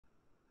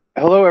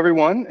Hello,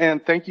 everyone,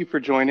 and thank you for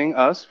joining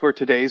us for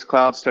today's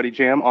Cloud Study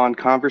Jam on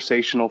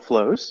Conversational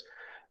Flows.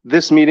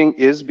 This meeting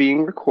is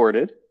being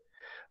recorded.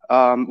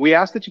 We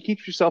ask that you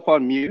keep yourself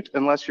on mute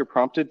unless you're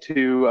prompted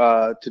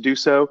to do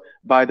so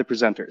by the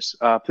presenters.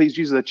 Please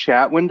use the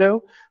chat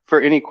window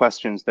for any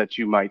questions that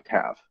you might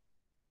have.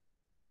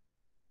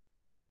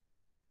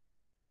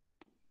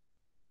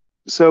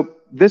 So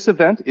this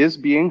event is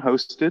being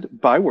hosted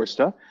by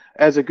Wursta.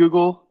 As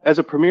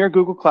a premier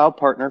Google Cloud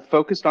partner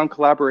focused on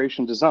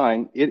collaboration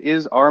design, it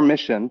is our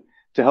mission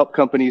to help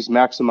companies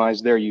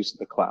maximize their use of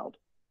the cloud.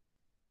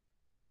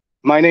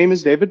 My name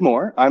is David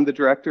Moore. I'm the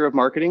Director of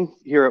Marketing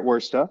here at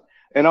Wursta,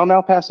 and I'll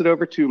now pass it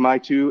over to my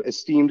two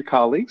esteemed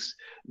colleagues,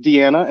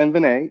 Deanna and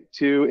Vinay,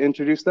 to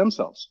introduce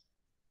themselves.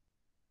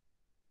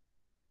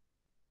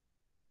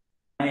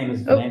 My name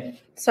is Vinay.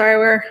 Sorry,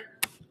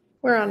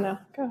 we're on now.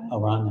 Go ahead. Oh,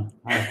 we're on now.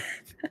 All right.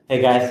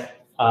 Hey guys,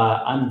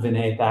 I'm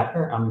Vinay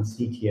Thacker. I'm the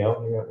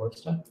CTO here at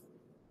Wursta.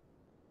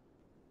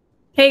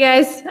 Hey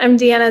guys, I'm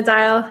Deanna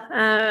Dial.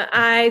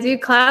 I do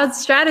cloud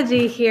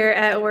strategy here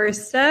at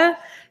Wursta.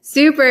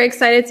 Super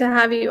excited to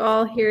have you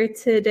all here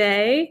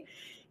today.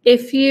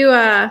 If you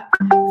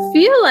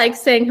feel like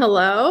saying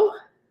hello,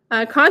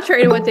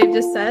 contrary to what Dave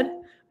just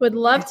said, would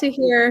love to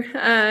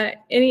hear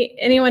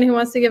anyone who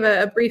wants to give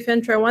a brief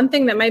intro. One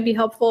thing that might be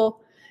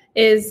helpful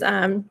is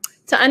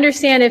to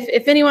understand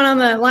if anyone on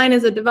the line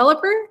is a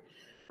developer,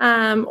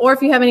 or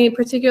if you have any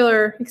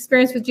particular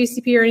experience with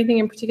GCP or anything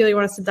in particular you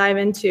want us to dive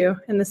into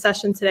in the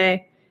session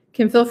today,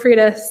 can feel free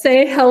to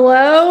say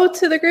hello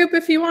to the group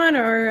if you want,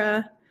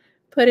 or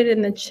put it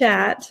in the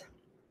chat.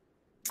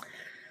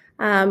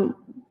 The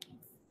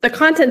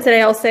content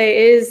today, I'll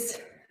say, is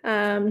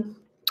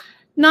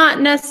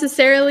not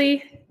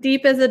necessarily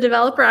deep as a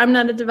developer. I'm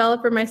not a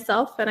developer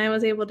myself, and I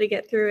was able to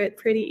get through it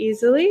pretty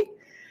easily.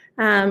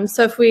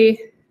 So if we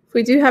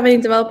do have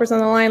any developers on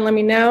the line, let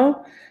me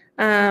know.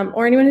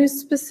 Or anyone who's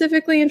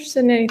specifically interested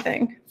in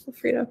anything, feel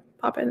free to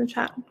pop in the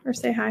chat or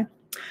say hi.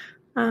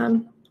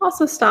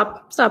 Also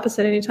stop us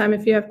at any time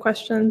if you have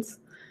questions.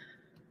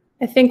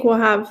 I think we'll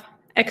have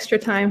extra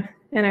time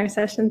in our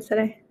session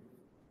today.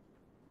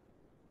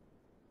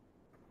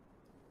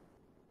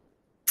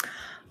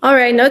 All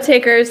right, note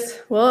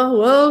takers.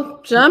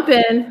 We'll jump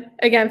in.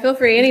 Again, feel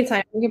free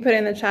anytime. You can put it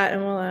in the chat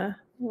and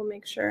we'll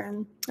make sure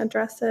and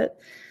address it.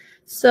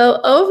 So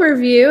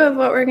overview of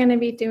what we're going to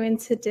be doing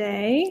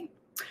today.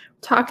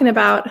 Talking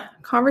about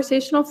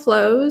conversational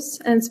flows,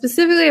 and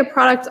specifically a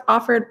product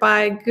offered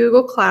by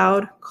Google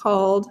Cloud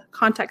called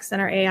Contact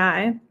Center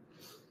AI.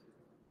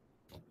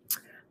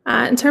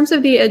 In terms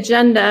of the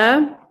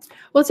agenda,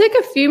 we'll take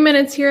a few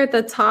minutes here at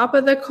the top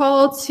of the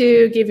call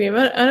to give you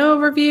an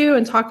overview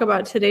and talk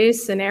about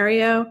today's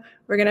scenario.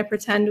 We're going to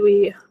pretend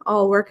we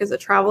all work as a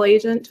travel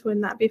agent.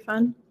 Wouldn't that be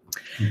fun?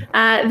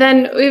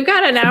 Then we've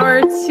got an hour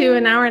to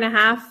an hour and a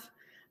half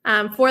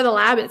for the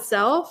lab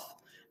itself.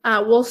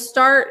 We'll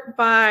start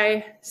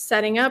by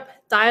setting up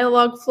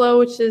Dialogflow,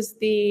 which is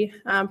the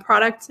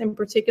product in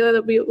particular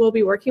that we will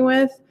be working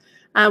with.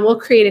 We'll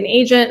create an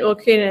agent, we'll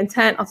create an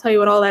intent. I'll tell you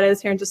what all that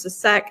is here in just a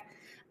sec.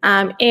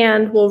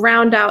 And we'll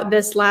round out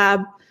this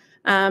lab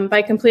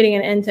by completing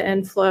an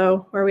end-to-end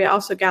flow where we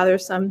also gather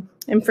some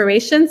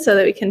information so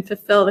that we can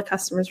fulfill the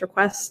customer's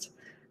request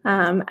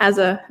as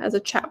a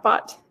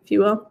chatbot, if you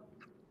will.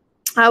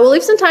 We'll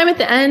leave some time at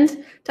the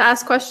end to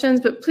ask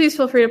questions, but please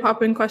feel free to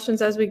pop in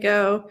questions as we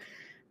go.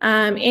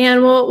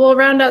 And we'll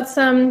round out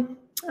some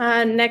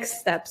next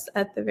steps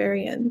at the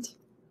very end.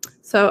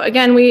 So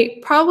again, we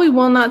probably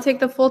will not take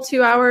the full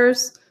 2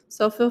 hours,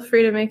 so feel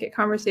free to make it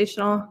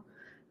conversational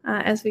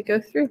as we go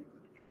through.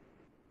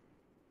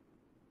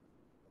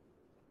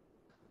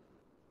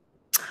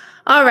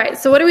 All right,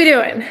 so what are we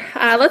doing?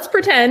 Let's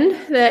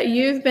pretend that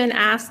you've been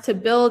asked to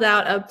build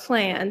out a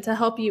plan to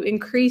help you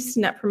increase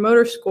Net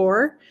Promoter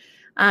Score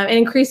and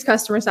increase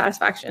customer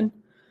satisfaction.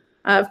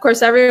 Of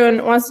course,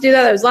 everyone wants to do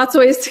that. There's lots of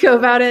ways to go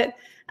about it.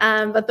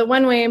 But the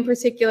one way in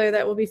particular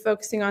that we'll be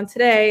focusing on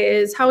today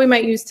is how we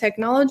might use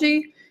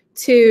technology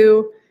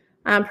to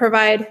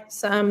provide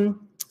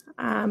some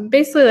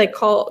basically like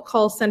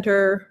call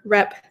center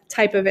rep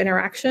type of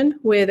interaction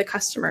with a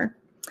customer.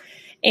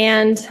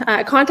 And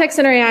Contact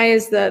Center AI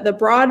is the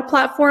broad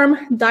platform.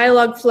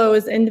 Dialogflow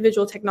is the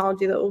individual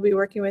technology that we'll be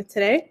working with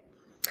today.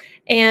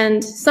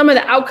 And some of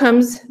the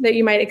outcomes that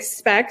you might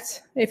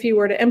expect if you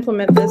were to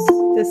implement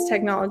this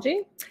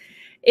technology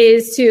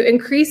is to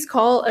increase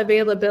call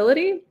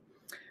availability.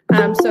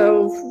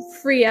 So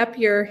free up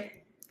your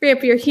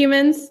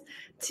humans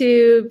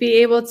to be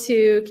able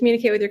to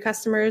communicate with your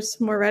customers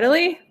more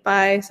readily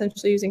by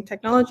essentially using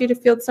technology to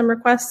field some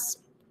requests.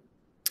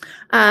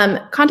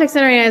 Contact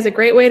Center AI is a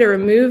great way to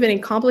remove any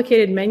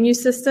complicated menu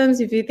systems.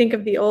 If you think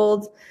of the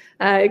old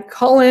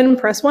call in,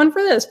 press 1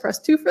 for this, press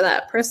 2 for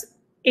that, press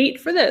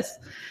 8 for this.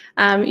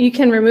 You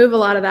can remove a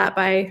lot of that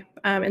by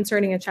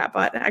inserting a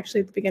chatbot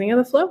actually at the beginning of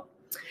the flow.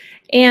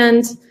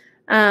 And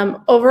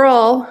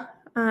overall,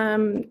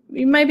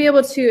 you might be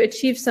able to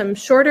achieve some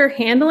shorter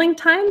handling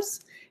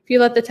times if you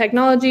let the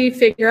technology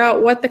figure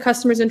out what the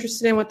customer is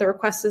interested in, what the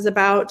request is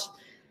about,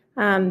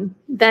 then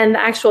the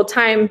actual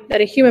time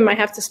that a human might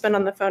have to spend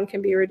on the phone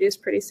can be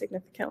reduced pretty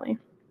significantly.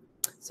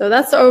 So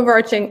that's the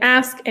overarching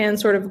ask and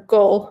sort of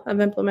goal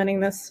of implementing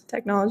this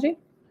technology.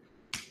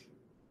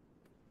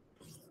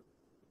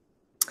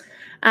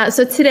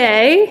 So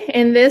today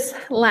in this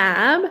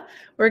lab,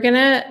 we're going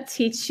to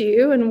teach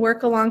you and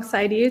work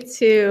alongside you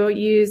to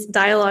use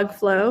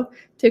Dialogflow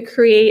to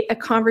create a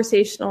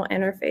conversational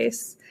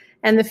interface.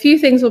 And the few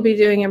things we'll be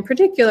doing in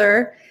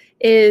particular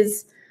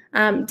is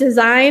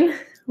design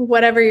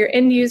whatever your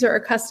end user or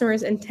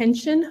customer's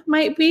intention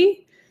might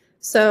be.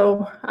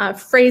 So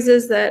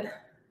phrases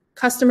that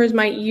customers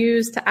might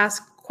use to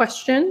ask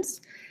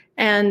questions,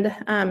 and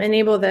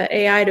enable the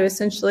AI to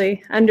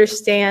essentially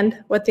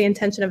understand what the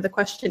intention of the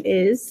question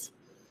is.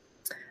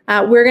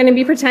 We're going to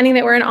be pretending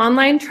that we're an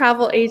online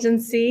travel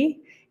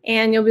agency,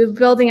 and you'll be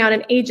building out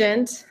an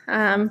agent.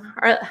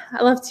 I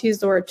love to use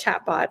the word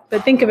chatbot,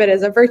 but think of it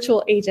as a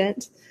virtual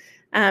agent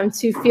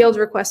to field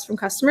requests from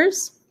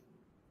customers.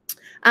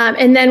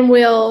 And then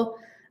we'll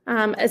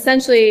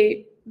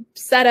essentially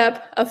set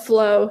up a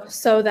flow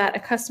so that a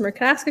customer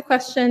can ask a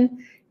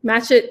question,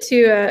 match it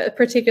to a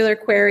particular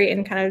query,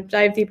 and kind of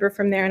dive deeper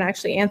from there and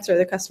actually answer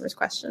the customer's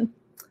question.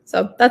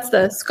 So that's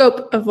the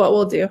scope of what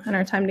we'll do in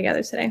our time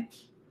together today.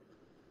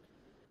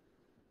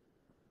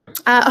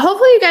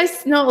 Hopefully you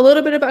guys know a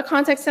little bit about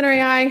contact center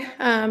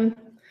AI.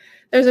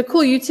 There's a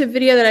cool YouTube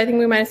video that I think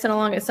we might have sent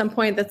along at some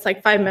point that's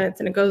like 5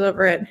 minutes, and it goes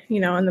over it,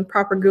 in the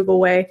proper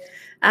Google way.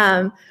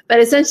 But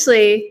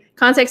essentially,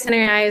 contact center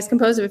AI is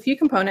composed of a few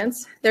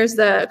components. There's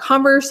the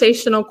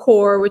Conversational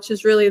Core, which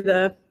is really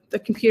the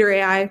computer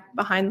AI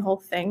behind the whole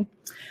thing.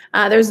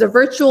 There's the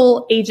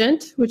virtual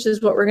agent, which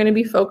is what we're going to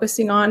be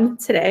focusing on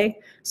today.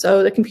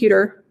 So the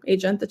computer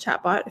agent, the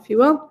chatbot, if you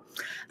will.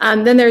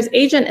 Then there's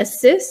Agent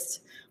Assist,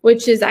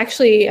 which is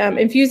actually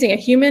infusing a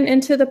human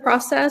into the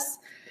process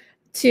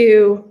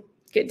to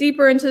get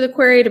deeper into the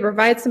query, to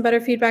provide some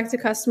better feedback to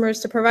customers,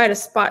 to provide a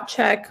spot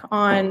check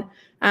on,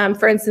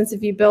 for instance,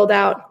 if you build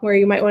out where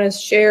you might want to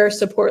share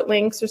support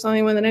links or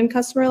something with an end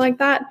customer like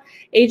that.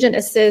 Agent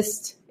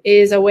Assist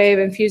is a way of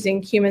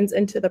infusing humans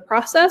into the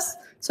process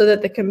so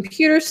that the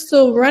computer's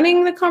still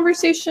running the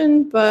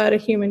conversation, but a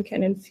human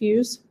can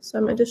infuse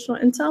some additional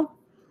intel.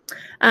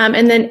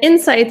 And then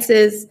Insights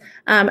is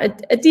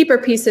a deeper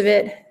piece of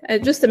it.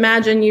 Just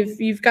imagine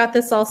you've got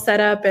this all set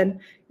up and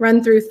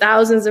run through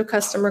thousands of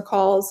customer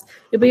calls.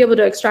 You'll be able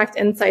to extract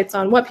insights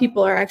on what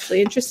people are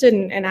actually interested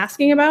in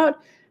asking about,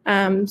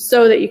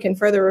 so that you can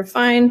further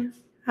refine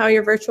how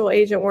your virtual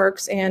agent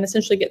works and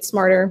essentially get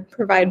smarter,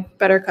 provide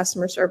better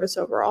customer service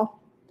overall.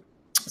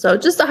 So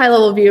just a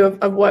high-level view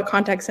of what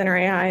contact center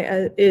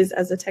AI is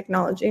as a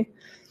technology.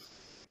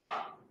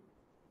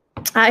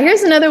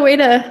 Here's another way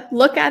to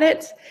look at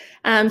it.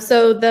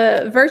 So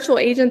the virtual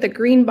agent, the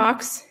green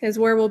box, is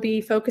where we'll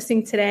be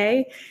focusing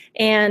today.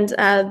 And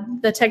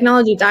the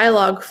technology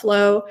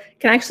Dialogflow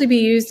can actually be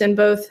used in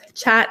both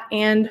chat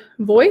and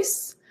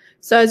voice.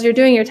 So as you're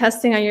doing your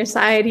testing on your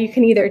side, you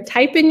can either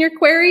type in your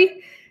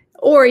query,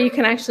 or you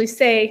can actually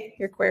say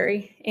your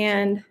query,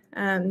 and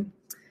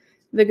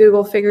the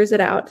Google figures it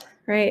out,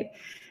 right?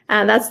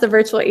 That's the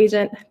virtual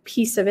agent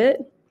piece of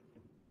it.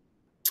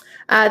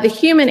 The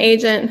human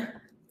agent,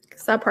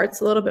 because that part's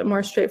a little bit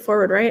more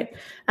straightforward, right?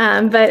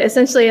 But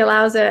essentially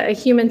allows a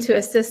human to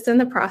assist in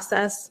the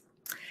process.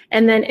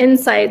 And then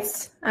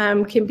Insights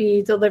can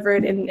be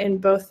delivered in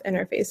both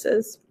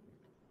interfaces.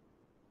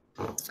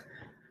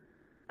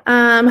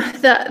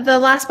 The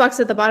last box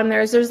at the bottom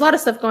there's a lot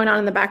of stuff going on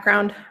in the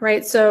background,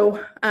 right?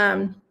 So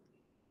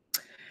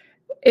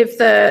if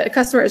the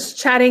customer is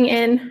chatting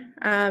in,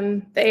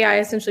 the AI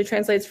essentially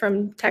translates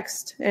from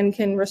text and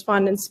can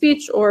respond in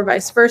speech, or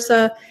vice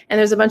versa. And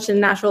there's a bunch of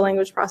natural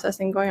language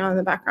processing going on in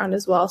the background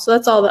as well. So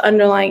that's all the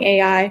underlying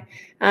AI.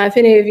 If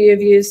any of you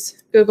have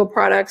used Google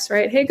products,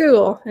 right? Hey,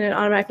 Google, and it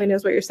automatically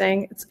knows what you're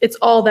saying. It's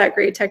all that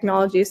great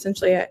technology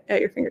essentially at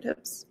your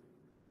fingertips.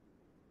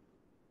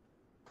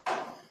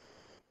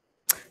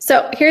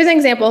 So here's an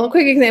example, a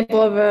quick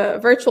example of a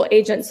virtual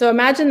agent. So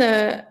imagine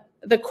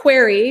the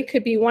query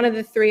could be one of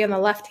the three on the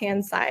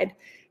left-hand side.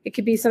 It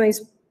could be something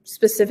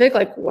specific,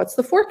 like what's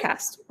the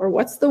forecast, or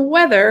what's the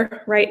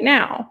weather right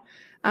now?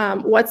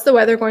 What's the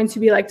weather going to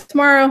be like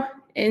tomorrow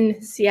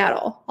in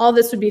Seattle? All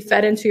this would be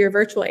fed into your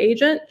virtual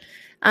agent.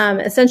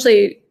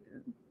 Essentially,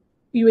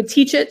 you would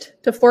teach it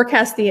to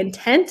forecast the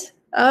intent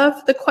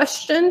of the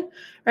question,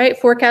 right?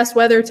 Forecast,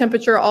 weather,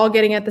 temperature, all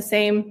getting at the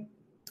same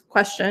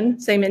question,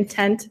 same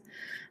intent.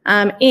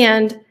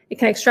 And it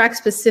can extract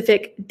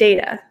specific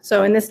data.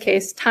 So in this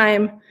case,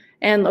 time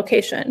and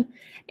location.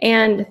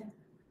 And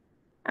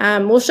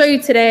we'll show you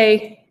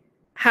today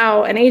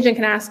how an agent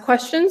can ask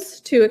questions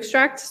to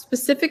extract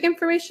specific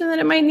information that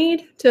it might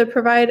need to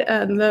provide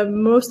the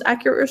most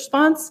accurate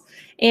response.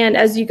 And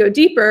as you go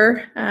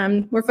deeper,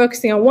 we're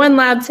focusing on one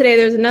lab today.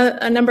 There's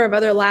a number of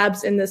other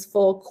labs in this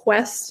full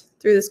quest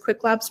through this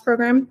Quick Labs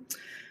program.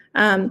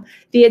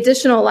 The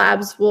additional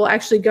labs will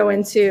actually go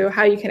into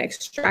how you can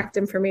extract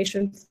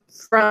information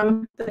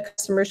from the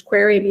customer's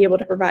query and be able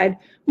to provide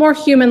more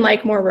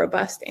human-like, more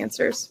robust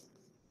answers.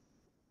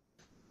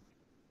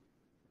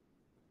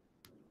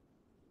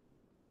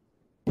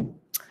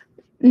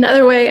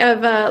 Another way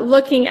of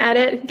looking at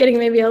it, getting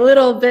maybe a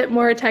little bit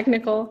more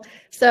technical.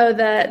 So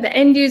the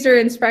end user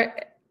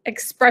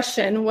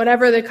expression,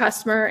 whatever the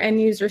customer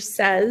end user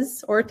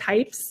says or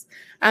types,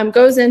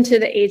 goes into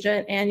the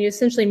agent, and you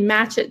essentially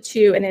match it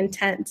to an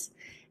intent.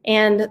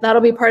 And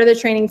that'll be part of the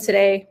training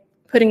today,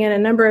 putting in a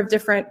number of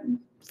different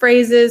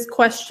phrases,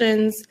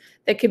 questions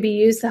that could be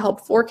used to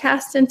help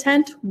forecast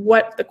intent,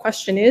 what the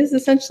question is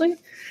essentially.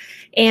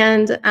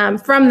 And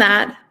from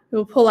that,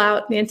 we'll pull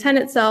out the intent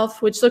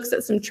itself, which looks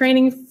at some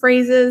training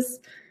phrases.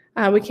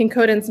 We can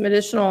code in some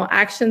additional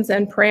actions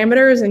and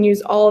parameters and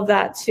use all of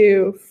that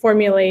to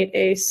formulate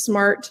a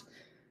smart,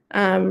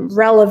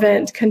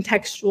 relevant,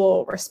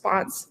 contextual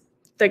response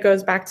that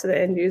goes back to the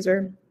end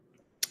user.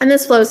 And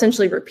this flow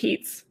essentially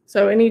repeats.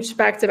 So in each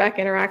back-to-back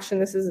interaction,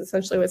 this is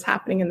essentially what's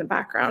happening in the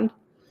background.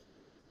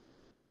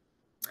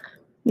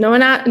 No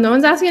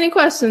one's asking any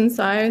questions,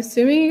 so I'm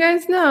assuming you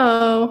guys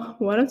know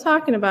what I'm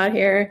talking about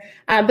here.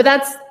 But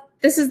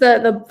this is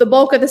the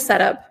bulk of the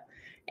setup.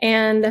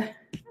 And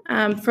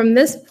from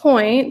this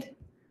point,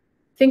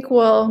 I think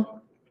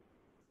we'll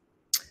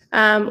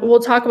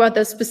talk about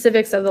the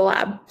specifics of the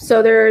lab.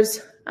 So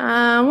there's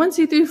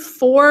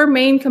 4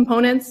 main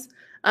components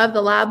of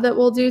the lab that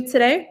we'll do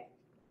today.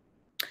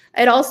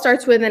 It all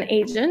starts with an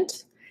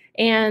agent,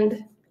 and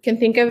you can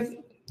think of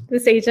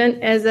this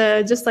agent as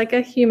just like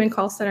a human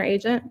call center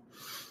agent.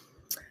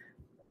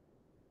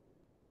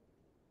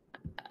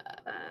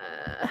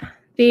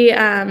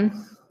 The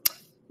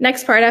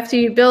next part, after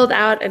you build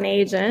out an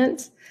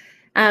agent,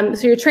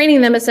 so you're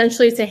training them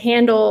essentially to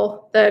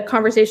handle the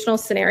conversational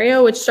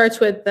scenario, which starts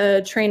with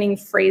the training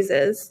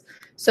phrases.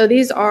 So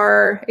these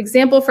are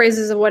example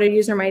phrases of what a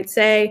user might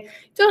say.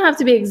 You don't have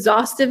to be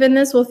exhaustive in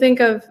this. We'll think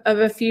of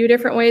a few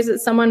different ways that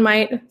someone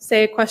might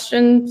say a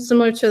question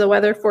similar to the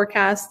weather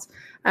forecast.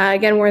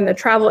 Again, we're in the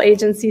travel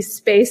agency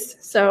space.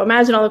 So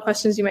imagine all the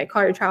questions you might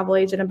call your travel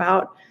agent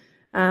about.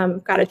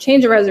 Got to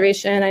change a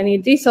reservation. I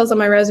need details on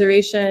my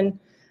reservation.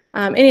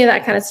 Any of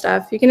that kind of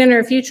stuff. You can enter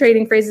a few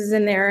trading phrases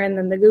in there, and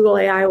then the Google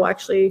AI will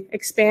actually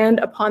expand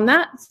upon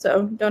that.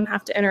 So you don't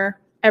have to enter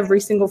every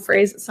single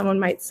phrase that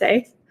someone might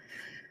say.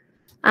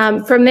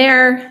 From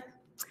there,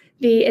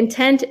 the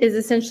intent is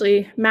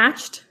essentially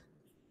matched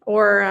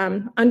or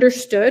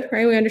understood,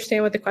 right? We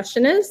understand what the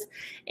question is,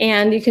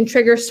 and you can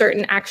trigger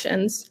certain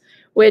actions,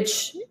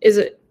 which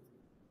it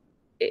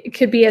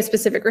could be a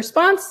specific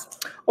response,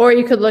 or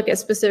you could look at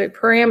specific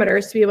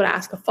parameters to be able to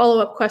ask a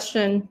follow-up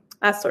question,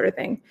 that sort of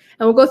thing.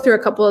 And we'll go through a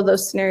couple of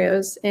those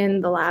scenarios in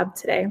the lab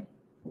today.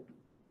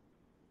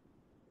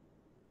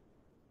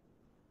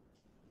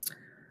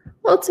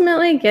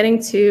 Ultimately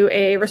getting to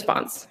a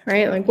response,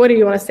 right? Like, what do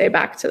you want to say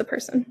back to the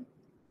person?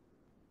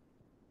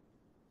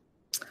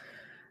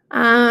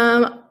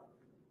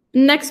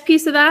 Next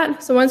piece of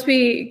that, so once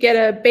we get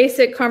a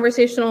basic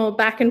conversational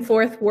back and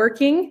forth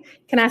working, you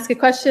can ask a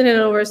question and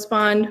it'll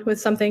respond with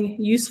something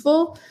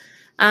useful.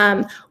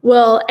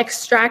 We'll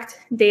extract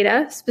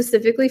data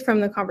specifically from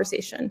the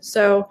conversation.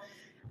 So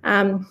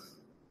you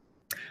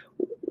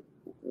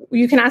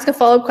can ask a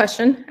follow-up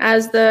question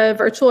as the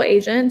virtual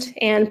agent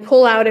and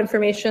pull out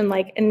information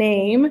like a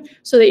name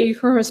so that you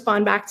can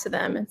respond back to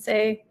them and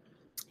say,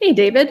 hey,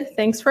 David,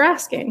 thanks for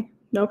asking.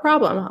 No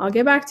problem. I'll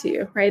get back to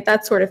you, right?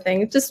 That sort of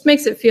thing. It just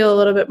makes it feel a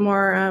little bit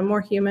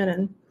more human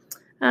and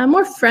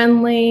more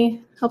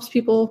friendly, helps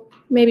people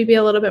maybe be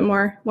a little bit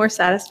more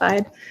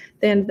satisfied at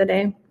the end of the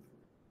day.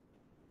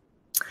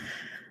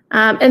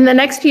 And the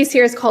next piece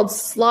here is called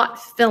slot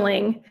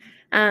filling,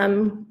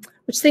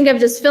 which think of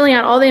just filling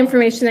out all the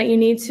information that you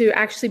need to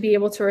actually be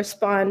able to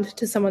respond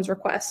to someone's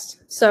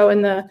request. So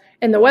in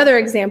the weather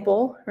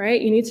example, right,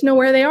 you need to know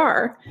where they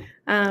are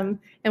and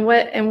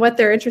what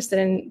they're interested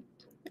in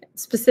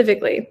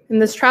specifically. In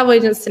this travel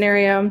agent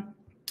scenario,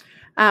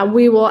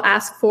 we will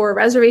ask for a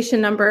reservation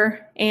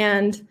number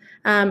and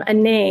a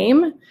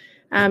name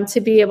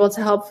to be able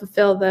to help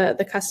fulfill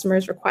the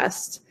customer's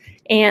request.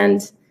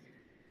 And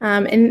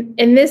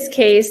in this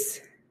case,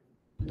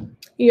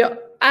 you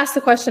ask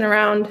the question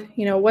around,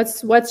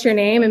 what's your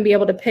name, and be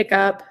able to pick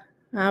up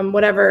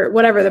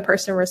whatever the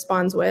person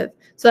responds with.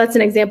 So that's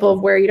an example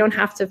of where you don't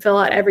have to fill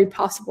out every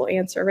possible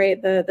answer,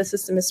 right? The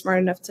system is smart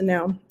enough to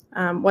know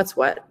what's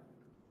what.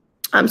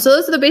 So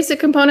those are the basic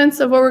components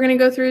of what we're going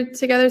to go through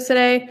together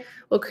today.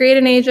 We'll create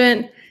an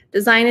agent,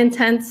 design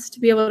intents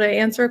to be able to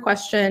answer a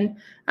question,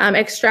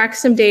 extract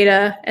some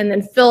data, and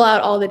then fill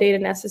out all the data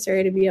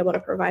necessary to be able to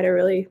provide a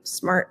really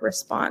smart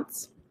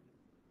response.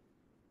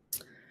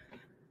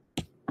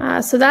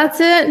 So that's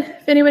it.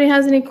 If anybody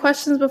has any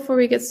questions before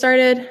we get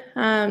started,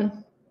 let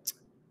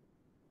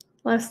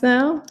us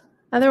know.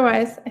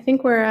 Otherwise, I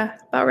think we're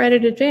about ready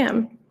to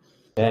jam.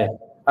 Okay.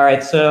 All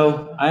right,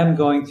 so I'm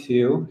going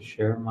to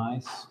share my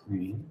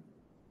screen.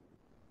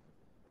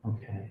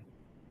 Okay.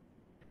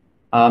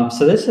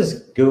 So this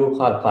is Google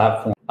Cloud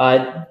Platform.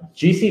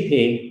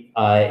 GCP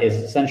is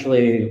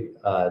essentially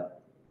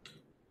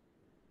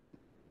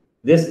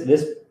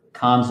this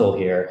console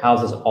here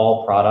houses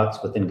all products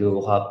within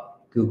Google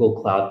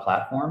Cloud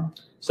Platform.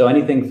 So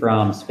anything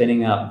from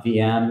spinning up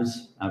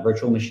VMs,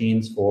 virtual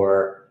machines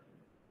for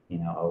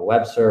a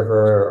web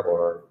server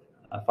or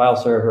a file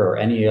server or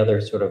any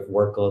other sort of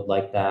workload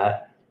like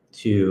that,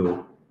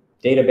 to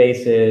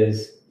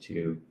databases,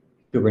 to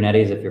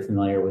Kubernetes, if you're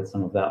familiar with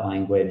some of that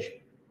language.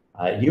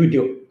 You would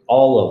do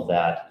all of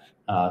that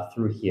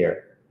through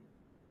here.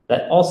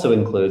 That also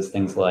includes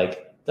things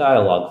like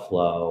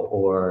Dialogflow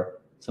or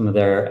some of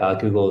their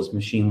Google's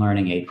machine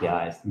learning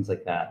APIs, things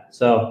like that.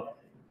 So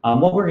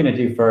what we're going to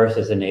do first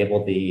is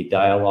enable the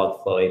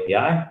Dialogflow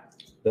API.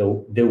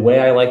 The way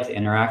I like to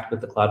interact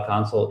with the Cloud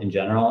Console in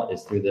general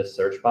is through this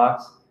search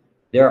box.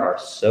 There are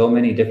so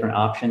many different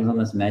options on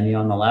this menu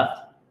on the left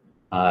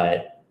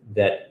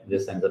that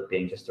this ends up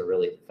being just a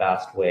really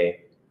fast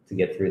way to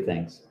get through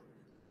things.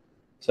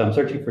 So I'm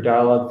searching for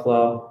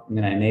Dialogflow. I'm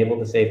going to enable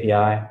this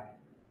API.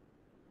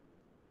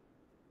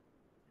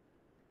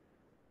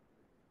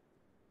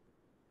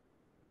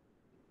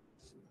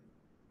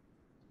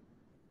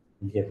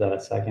 Give that a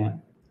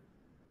second.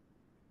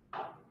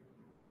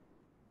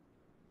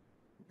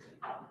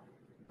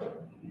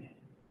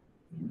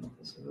 Move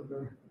this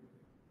over.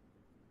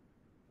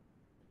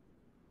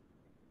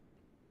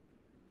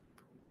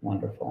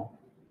 Wonderful.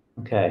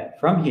 Okay,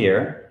 from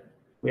here,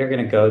 we are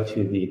going to go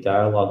to the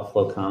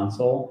Dialogflow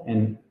console,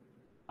 and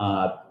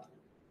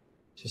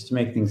just to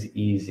make things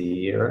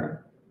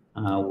easier,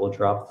 we'll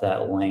drop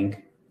that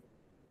link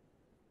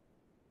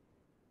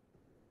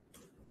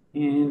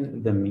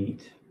in the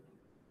meet.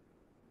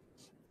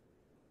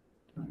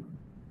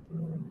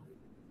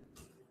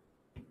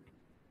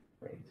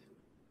 Great.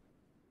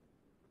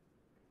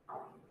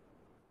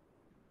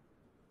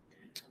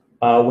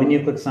 When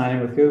you click sign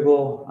in with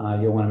Google,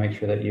 you'll want to make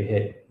sure that you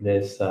hit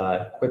this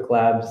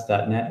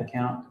quicklabs.net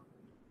account.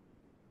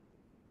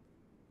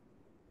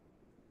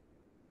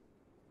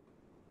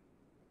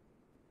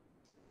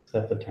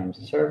 Accept the terms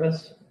of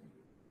service.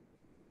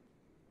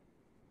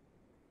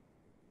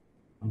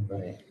 All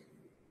right.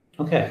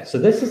 Okay, so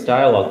this is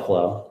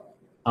Dialogflow.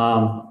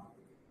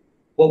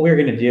 What we're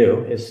going to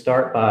do is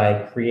start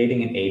by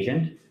creating an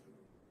agent.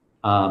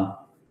 And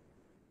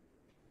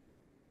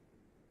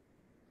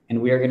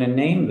we are going to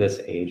name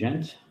this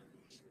agent.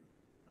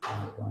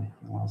 Oh boy,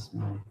 I lost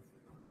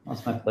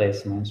my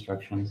place in my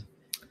instructions.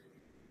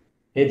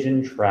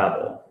 Pigeon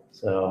Travel.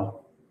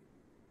 So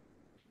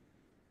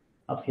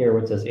up here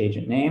where it says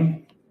agent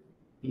name,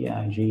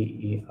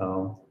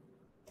 PIGEON-travel.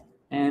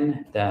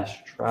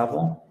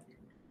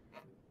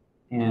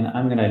 And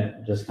I'm going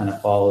to just kind of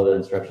follow the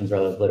instructions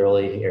rather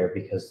literally here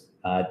because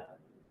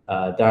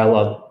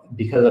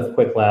because of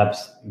Quick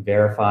Labs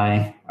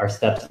verifying our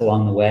steps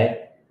along the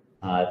way,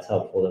 it's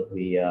helpful that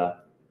we are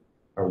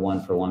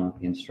one for one with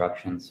the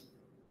instructions.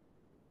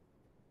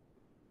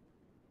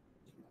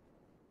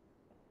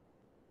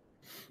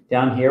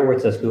 Down here where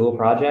it says Google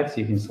Projects,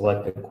 you can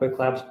select a Quick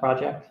Labs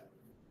project.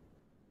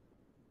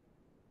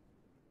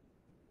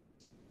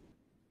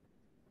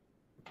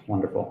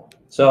 Wonderful.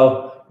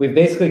 So we've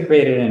basically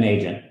created an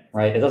agent,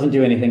 right? It doesn't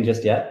do anything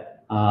just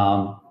yet,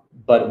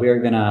 but we're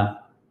going to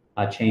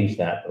change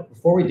that. But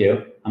before we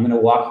do, I'm going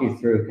to walk you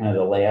through kind of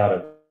the layout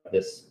of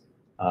this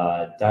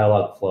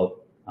Dialogflow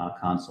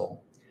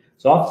console.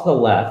 So off to the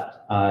left,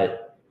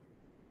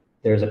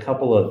 there's a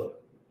couple of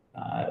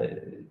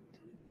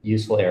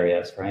useful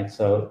areas, right?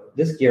 So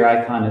this gear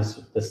icon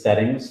is the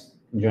settings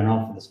in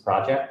general for this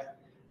project.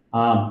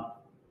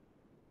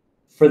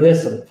 For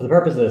the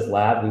purpose of this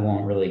lab, we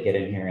won't really get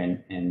in here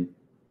and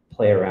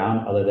play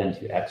around other than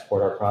to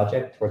export our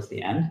project towards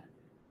the end.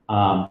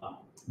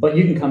 But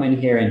you can come in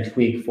here and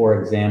tweak, for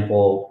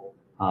example,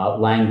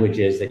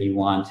 languages that you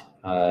want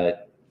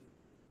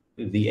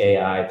the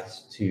AI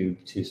to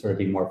sort of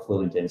be more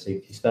fluent in. So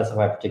if you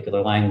specify a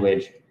particular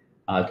language,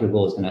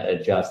 Google is going to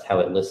adjust how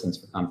it listens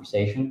for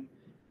conversation.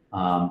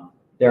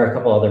 There are a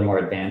couple other more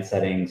advanced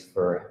settings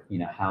for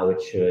how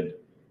it should.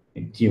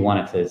 Do you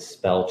want it to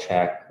spell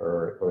check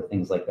or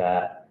things like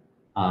that?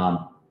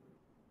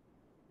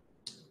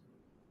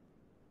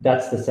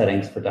 That's the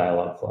settings for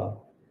Dialogflow.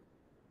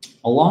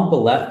 Along the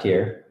left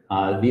here,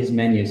 these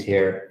menus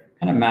here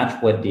kind of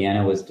match what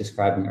Deanna was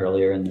describing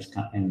earlier in this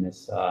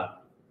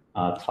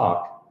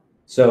talk.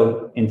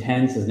 So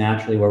intents is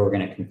naturally where we're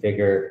going to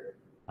configure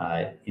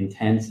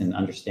intents and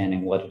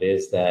understanding what it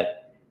is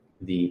that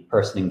the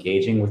person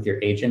engaging with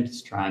your agent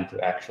is trying to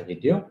actually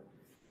do.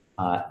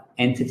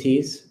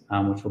 Entities,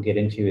 which we'll get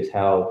into, is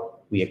how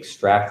we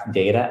extract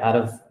data out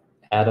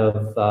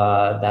of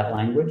that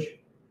language.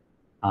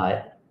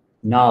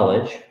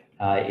 Knowledge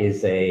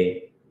is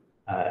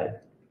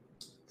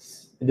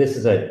this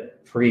is a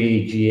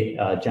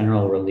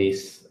pre-general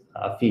release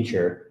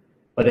feature,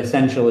 but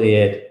essentially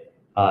it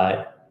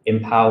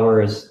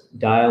empowers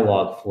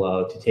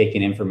Dialogflow to take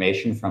in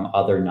information from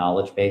other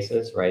knowledge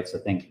bases, right? So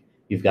think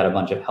you've got a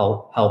bunch of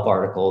help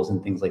articles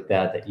and things like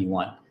that that you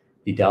want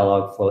the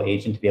Dialogflow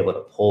agent to be able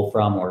to pull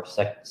from or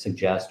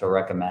suggest or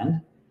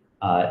recommend.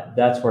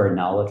 That's where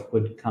knowledge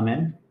would come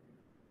in.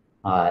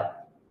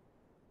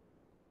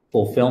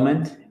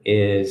 Fulfillment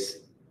is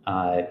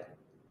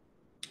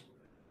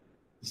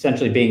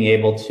essentially being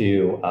able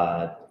to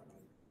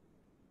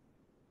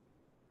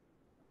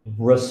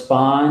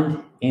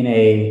respond in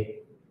a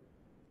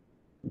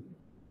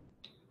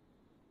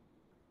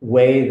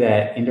way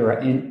that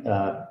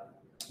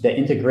that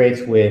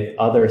integrates with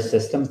other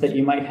systems that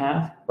you might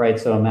have, right?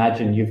 So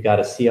imagine you've got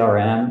a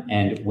CRM,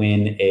 and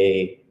when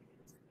a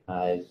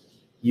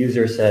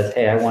user says,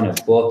 "Hey, I want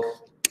to book,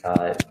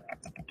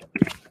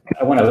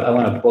 I want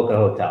to book a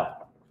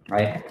hotel,"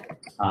 right?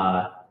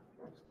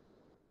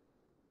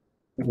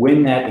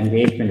 When that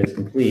engagement is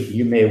complete,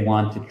 you may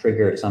want to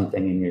trigger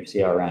something in your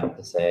CRM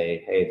to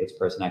say, "Hey, this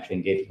person actually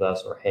engaged with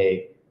us," or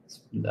 "Hey,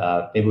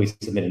 maybe we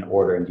submit an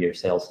order into your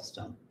sales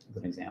system," as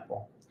an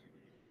example.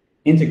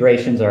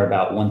 Integrations are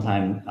about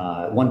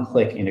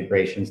one-click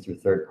integrations through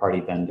third-party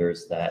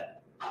vendors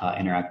that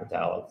interact with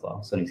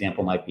Dialogflow. So an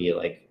example might be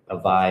like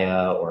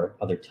Avaya or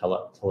other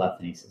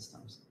telephony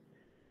systems.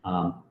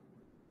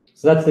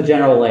 So that's the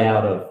general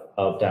layout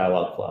of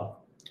Dialogflow.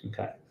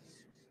 Okay.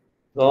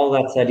 With all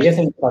that said, do you guys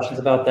have any questions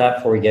about that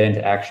before we get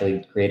into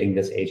actually creating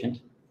this agent?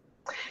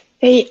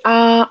 Hey,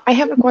 I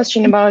have a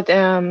question about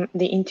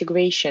the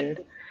integration.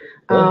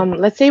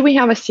 Let's say we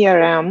have a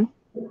CRM,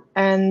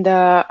 and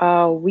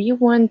we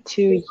want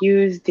to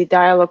use the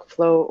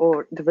Dialogflow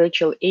or the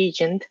virtual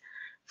agent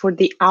for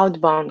the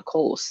outbound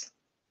calls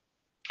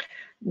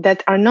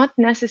that are not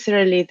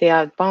necessarily the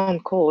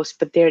outbound calls,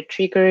 but they're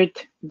triggered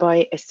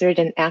by a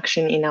certain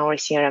action in our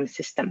CRM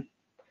system.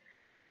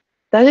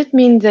 Does it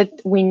mean that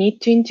we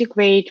need to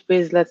integrate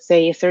with, let's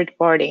say, a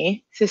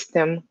third-party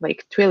system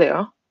like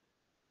Twilio,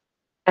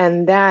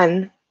 and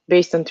then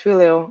based on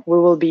Twilio, we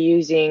will be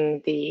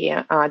using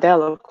the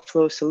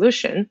Dialogflow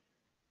solution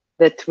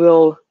that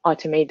will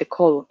automate the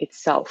call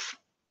itself?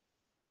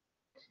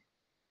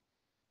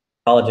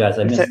 Apologize,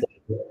 I missed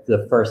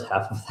the first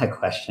half of that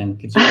question.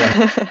 Could you?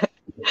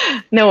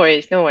 No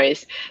worries, no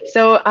worries.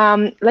 So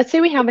let's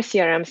say we have a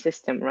CRM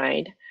system,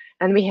 right?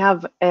 And we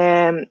have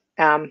an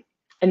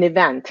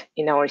event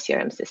in our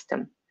CRM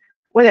system,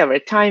 whatever,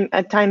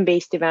 a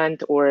time-based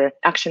event or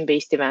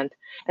action-based event.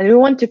 And we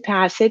want to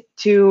pass it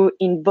to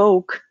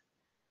invoke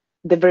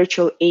the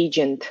virtual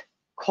agent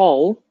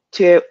call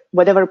to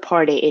whatever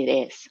party it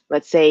is.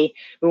 Let's say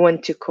we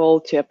want to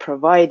call to a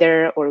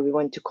provider, or we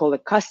want to call a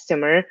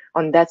customer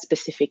on that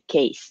specific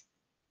case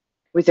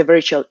with a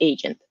virtual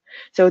agent.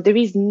 So there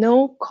is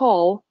no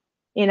call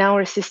in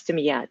our system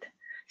yet.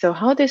 So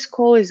how this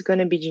call is going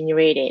to be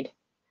generated?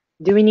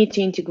 Do we need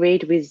to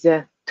integrate with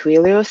the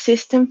Twilio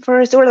system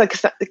first, or like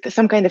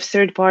some kind of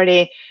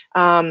third-party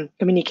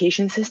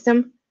communication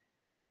system?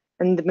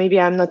 And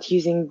maybe I'm not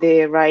using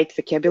the right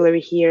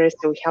vocabulary here,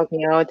 so help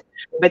me out.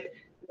 But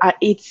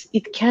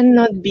it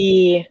cannot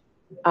be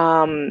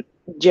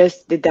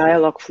just the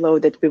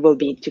Dialogflow that we will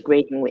be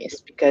integrating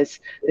with, because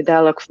the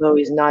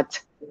Dialogflow is not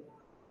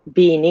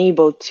being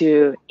able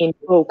to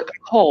invoke a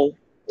call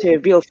to a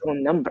real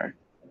phone number.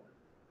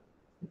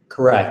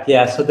 Correct.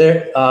 Yeah. So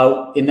there,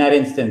 in that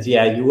instance,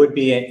 yeah, you would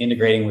be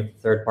integrating with a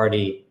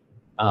third-party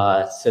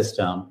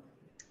system,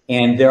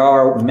 and there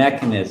are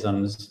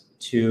mechanisms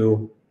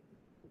to,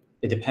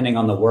 depending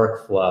on the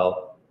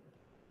workflow,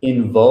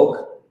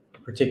 invoke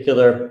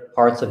particular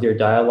parts of your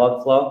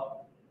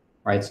Dialogflow,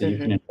 right? So you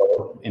can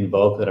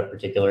invoke that a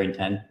particular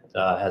intent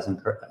has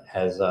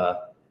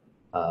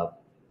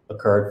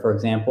occurred, for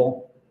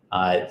example.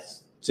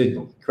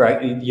 So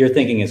correct, your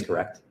thinking is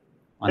correct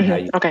on how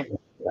you. Okay.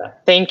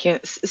 Thank you.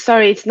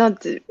 Sorry, it's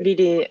not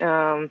really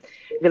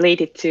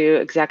related to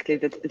exactly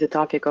the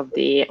topic of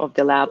the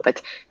lab,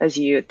 but as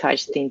you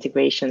touched the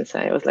integrations,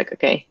 I was like,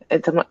 okay,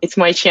 it's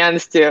my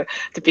chance to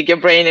pick your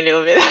brain a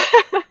little bit.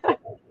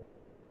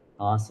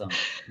 Awesome.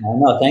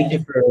 No, thank you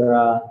for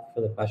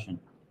the question.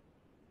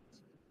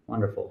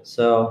 Wonderful.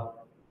 So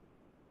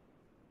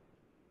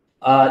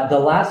the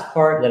last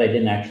part that I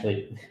didn't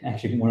actually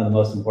one of the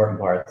most important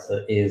parts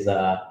is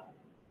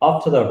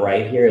off to the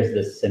right here is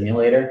this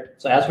simulator.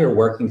 So as we're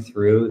working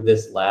through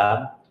this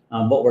lab,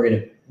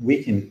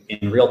 we can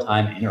in real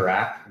time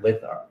interact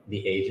with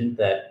the agent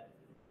that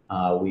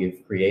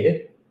we've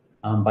created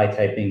by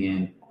typing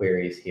in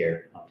queries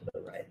here off to the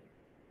right.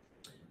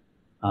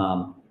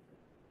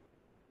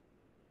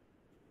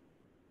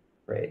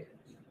 Great.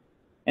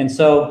 And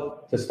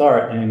so to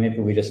start, I mean, maybe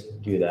we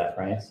just do that,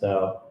 right?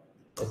 So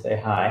I say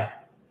hi.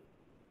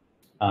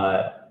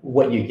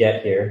 What you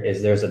get here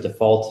is there's a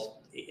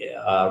default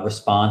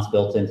response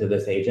built into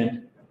this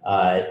agent.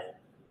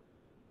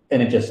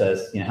 And it just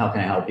says, how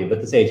can I help you?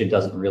 But this agent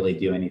doesn't really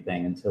do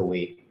anything until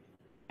we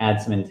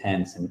add some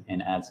intents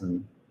and add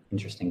some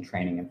interesting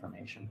training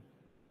information.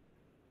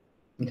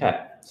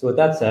 Okay, so with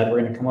that said, we're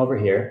going to come over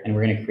here and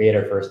we're going to create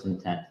our first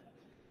intent.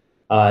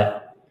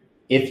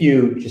 If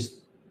you just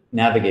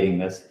navigating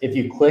this, if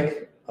you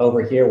click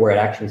over here where it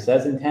actually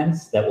says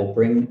intents, that will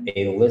bring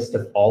a list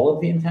of all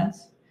of the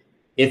intents.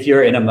 If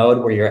you're in a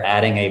mode where you're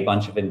adding a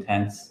bunch of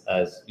intents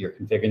as you're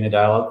configuring the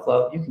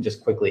Dialogflow, you can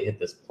just quickly hit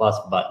this plus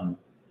button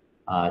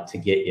to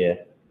get you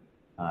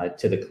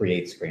to the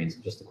create screen. So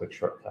just a quick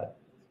shortcut.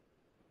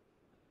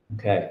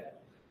 Okay.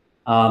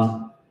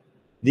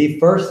 The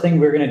first thing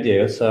we're going to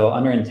do, so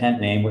under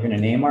intent name, we're going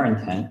to name our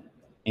intent,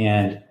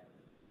 and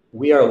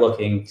we are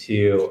looking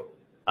to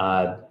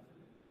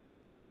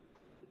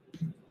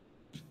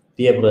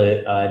be able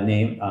to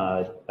name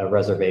a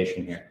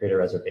reservation here, create a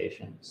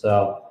reservation.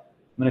 So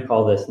I'm going to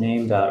call this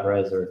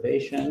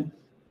name.reservation.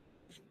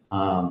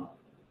 We're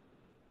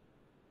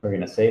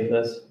going to save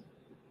this.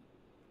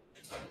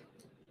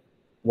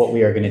 What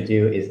we are going to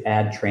do is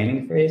add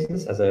training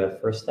phrases as a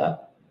first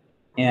step.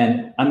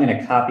 And I'm going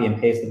to copy and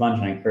paste a bunch,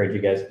 and I encourage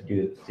you guys to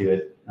do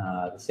it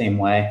the same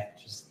way,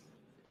 just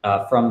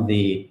from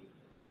the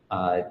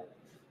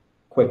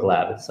Quick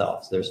Lab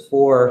itself. So there's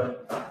 4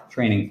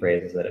 training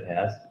phrases that it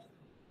has.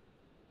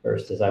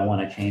 First is I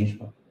want to change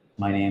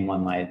my name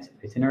on my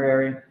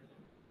itinerary.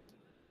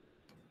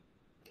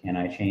 Can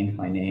I change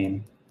my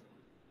name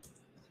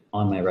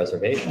on my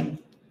reservation?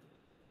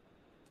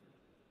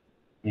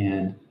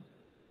 And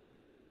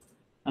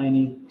I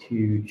need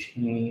to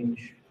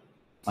change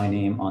my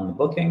name on the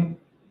booking.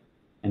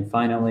 And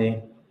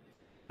finally,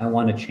 I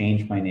want to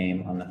change my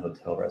name on the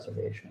hotel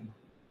reservation.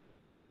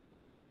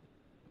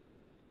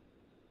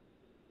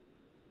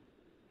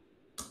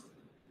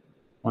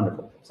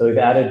 Wonderful. So we've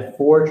added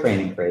 4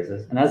 training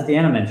phrases. And as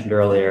Deanna mentioned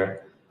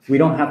earlier, we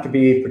don't have to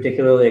be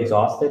particularly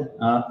exhaustive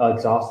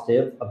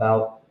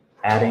about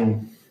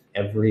adding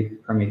every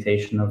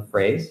permutation of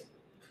phrase.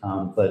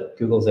 But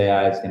Google's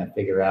AI is going to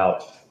figure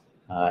out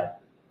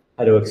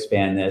how to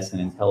expand this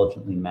and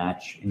intelligently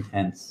match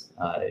intents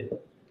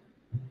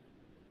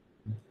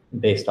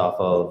based off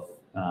of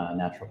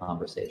natural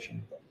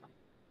conversation.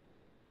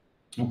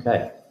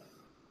 Okay.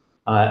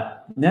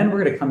 Then we're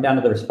going to come down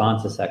to the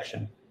responses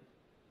section,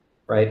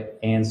 right?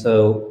 And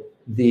so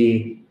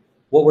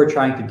what we're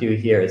trying to do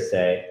here is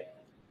say,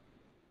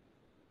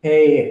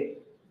 hey,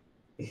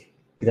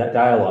 that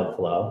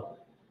Dialogflow,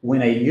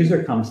 when a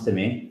user comes to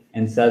me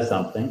and says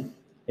something,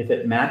 if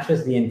it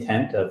matches the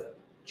intent of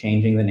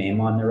changing the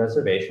name on the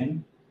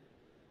reservation,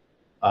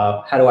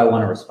 how do I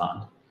want to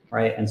respond,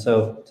 right? And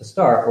so to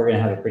start, we're going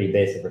to have a pretty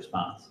basic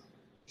response.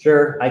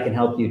 Sure, I can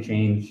help you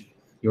change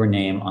your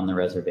name on the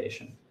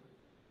reservation,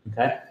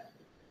 okay?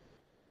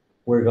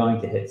 We're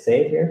going to hit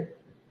save here.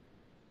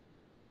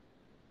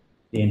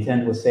 The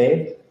intent was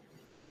saved,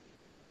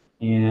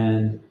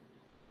 and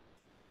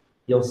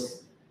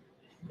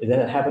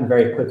that happened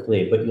very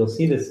quickly, but you'll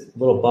see this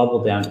little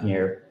bubble down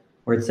here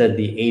where it said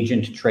the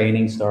agent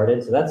training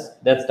started. So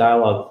that's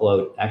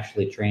Dialogflow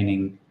actually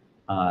training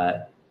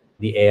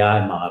the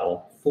AI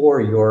model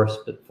for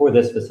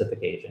this specific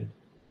agent.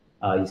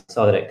 You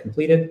saw that it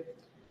completed,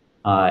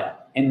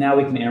 and now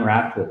we can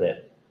interact with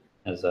it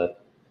as a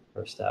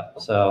first step.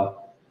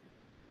 So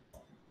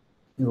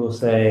we will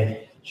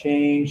say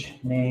change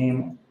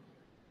name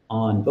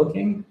on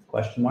booking, ?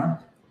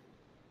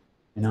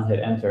 And I'll hit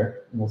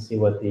enter, and we'll see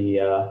what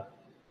the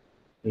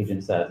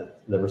agent says.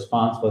 The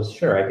response was,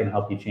 sure, I can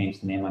help you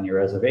change the name on your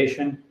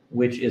reservation,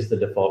 which is the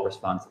default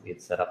response that we had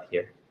set up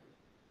here.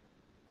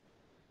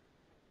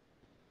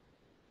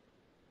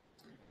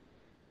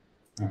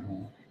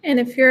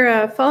 And if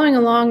you're following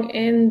along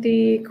in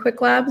the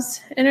Quick Labs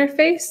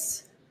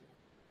interface,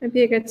 it'd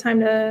be a good time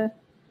to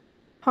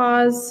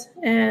pause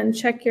and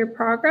check your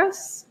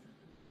progress.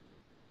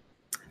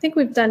 I think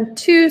we've done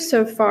 2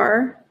 so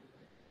far.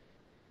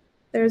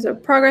 There's a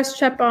progress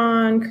check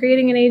on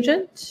creating an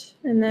agent,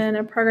 and then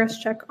a progress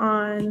check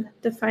on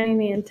defining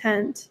the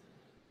intent.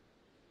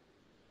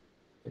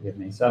 Forgive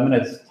me. So I'm going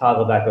to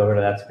toggle back over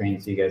to that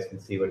screen so you guys can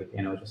see what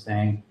Deanna was just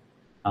saying.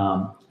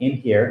 In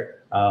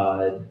here,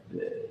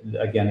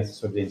 again, this is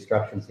sort of the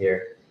instructions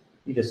here.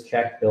 You just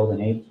check build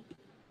an agent.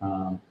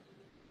 I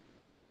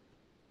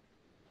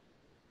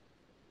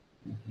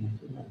can't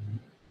do that.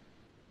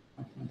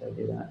 Why can't I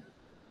do that?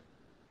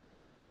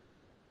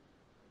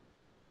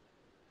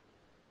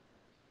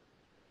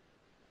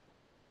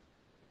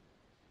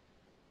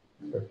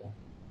 Wonderful.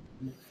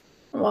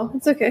 Well,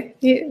 it's okay.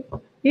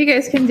 You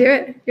guys can do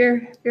it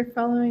if you're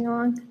following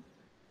along.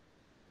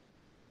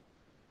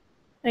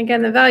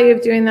 Again, the value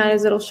of doing that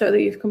is it'll show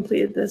that you've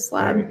completed this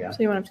lab, so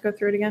you won't have to go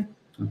through it again.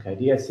 Okay,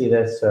 do you guys see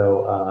this?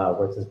 So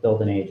where it says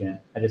build an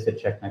agent, I just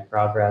hit check my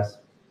progress.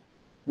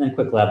 And then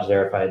Quick Labs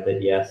verified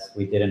that yes,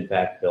 we did in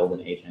fact build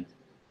an agent.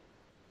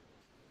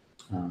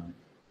 And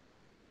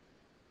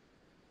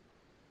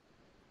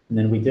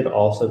then we did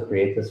also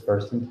create this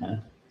first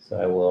intent. So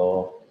I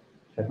will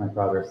check my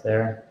progress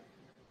there.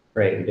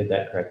 Great, we did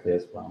that correctly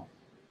as well.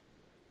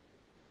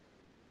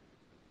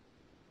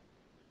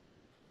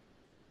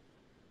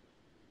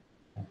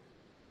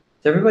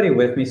 Is everybody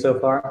with me so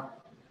far?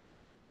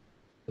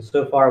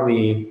 So far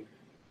we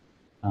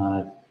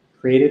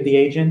created the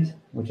agent,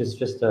 which is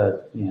just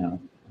a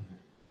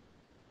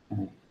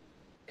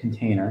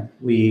container.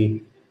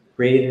 We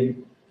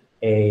created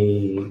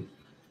a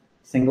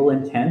single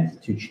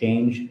intent to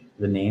change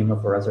the name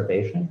of a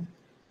reservation.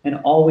 And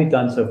all we've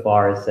done so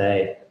far is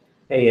say,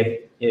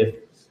 hey, if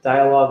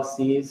Dialog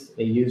sees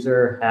a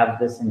user have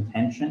this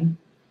intention,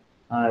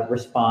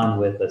 respond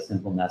with a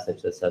simple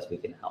message that says we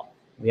can help.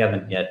 We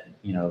haven't yet,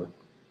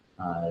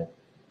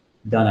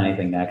 done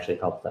anything to actually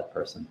help that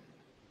person.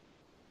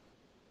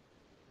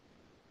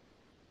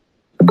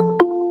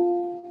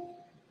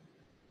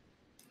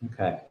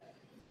 Okay.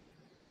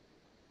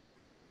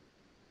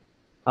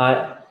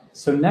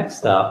 So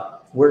next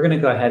up, we're going to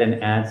go ahead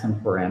and add some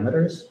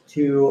parameters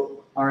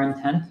to our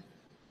intent.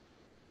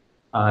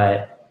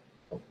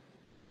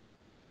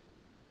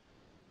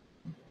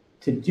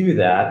 To do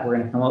that, we're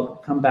going to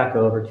come back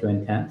over to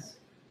intents.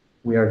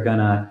 We are going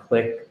to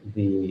click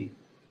the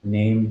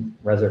name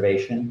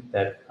reservation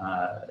that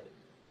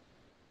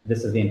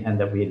this is the intent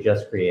that we had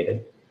just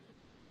created.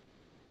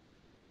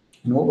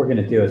 And what we're going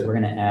to do is we're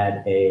going to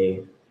add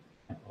I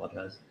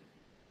apologize.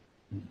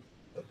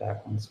 Go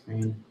back on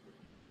screen.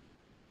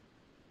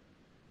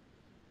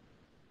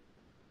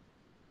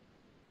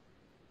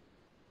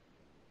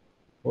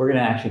 We're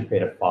going to actually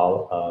create a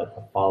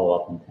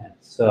follow-up intent.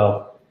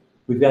 So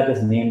we've got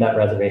this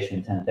name.reservation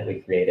intent that we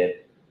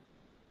created.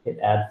 Hit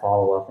add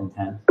follow-up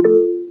intent.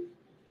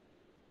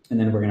 And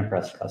then we're going to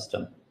press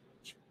custom.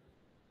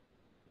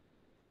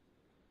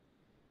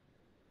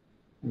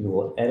 We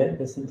will edit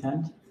this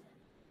intent.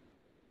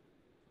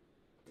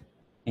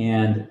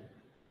 And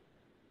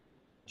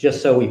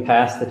just so we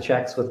pass the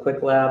checks with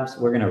Quick Labs,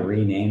 we're going to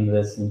rename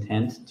this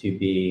intent to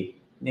be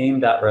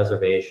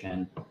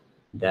name.reservation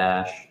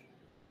dash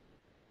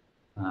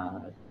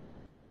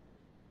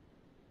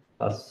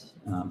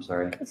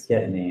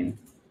get name.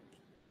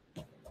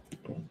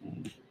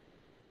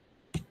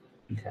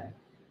 Okay.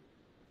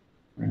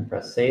 We're going to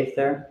press save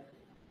there.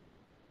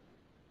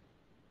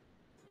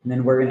 And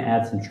then we're going to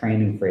add some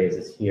training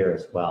phrases here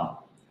as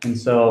well. And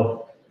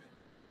so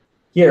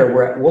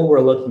here, what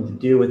we're looking to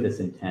do with this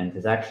intent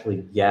is actually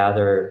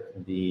gather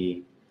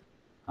the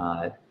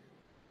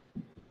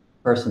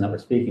person that we're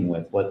speaking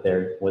with, what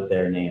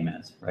their name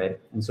is, right?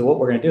 And so what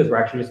we're going to do is we're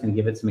actually just going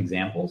to give it some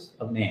examples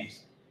of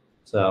names.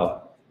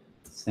 So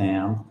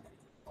Sam,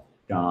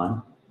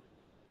 John,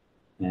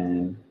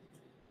 and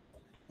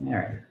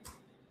Mary.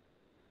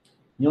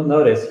 You'll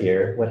notice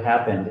here what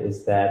happened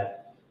is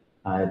that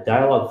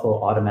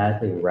Dialogflow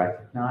automatically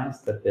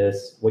recognized that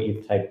what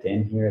you've typed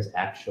in here is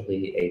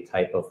actually a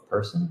type of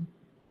person.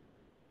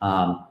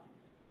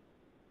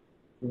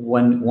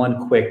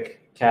 One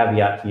quick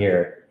caveat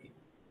here.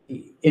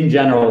 In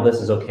general,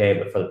 this is okay,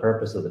 but for the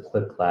purpose of the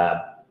Quick Lab,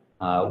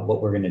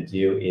 what we're going to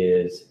do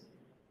is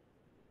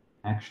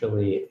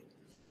actually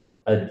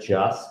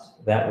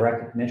adjust that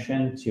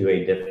recognition to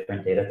a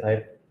different data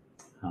type.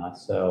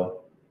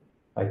 So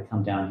if I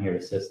come down here to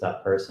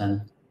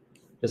sys.person,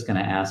 just going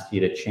to ask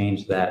you to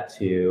change that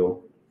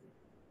to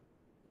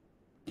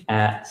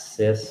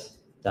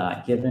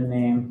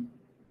 @sys.givenname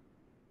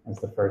as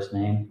the first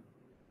name.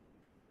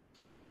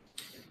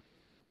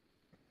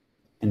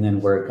 And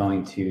then we're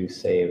going to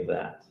save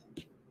that.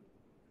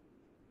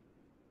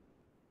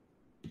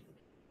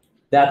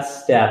 That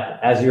step,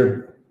 as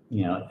you're,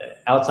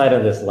 outside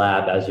of this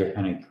lab, as you're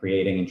kind of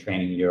creating and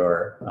training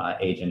your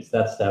agents,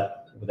 that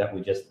step that we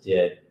just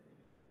did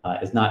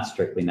is not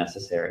strictly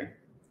necessary.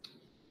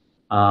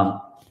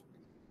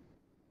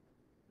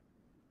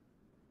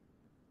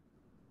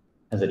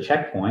 As a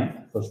checkpoint,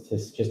 let's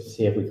just to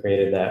see if we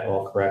created that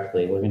all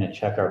correctly, we're going to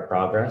check our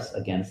progress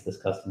against this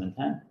custom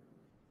intent.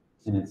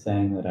 And it's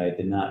saying that I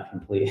did not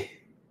complete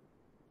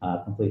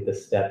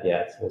this step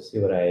yet. So we'll see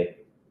what I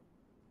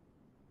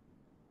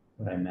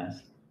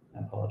missed. I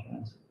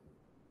apologize.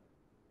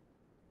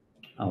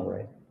 All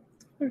right.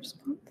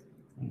 Response.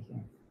 Thank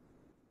you.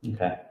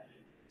 Okay.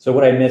 So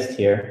what I missed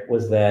here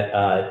was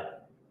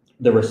that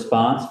the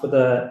response for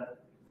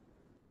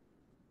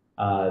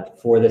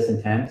this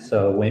intent.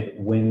 So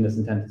when this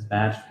intent is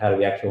matched, how do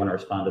we actually want to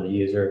respond to the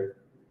user?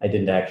 I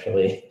didn't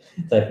actually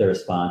type the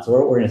response. So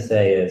what we're going to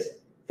say is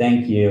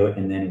thank you,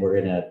 and then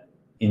we're going to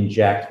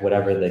inject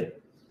whatever the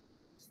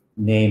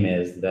name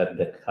is that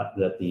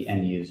the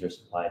end user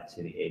supplied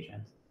to the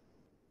agent.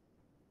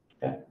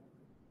 Okay.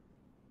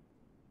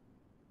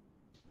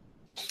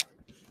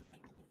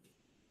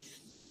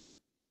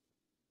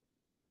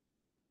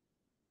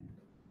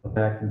 Go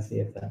back and see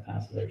if that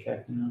passes our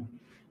check now.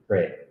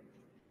 Great.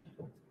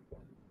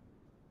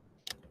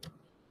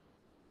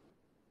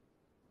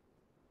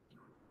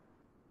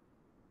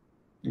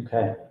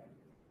 Okay.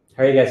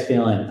 How are you guys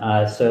feeling?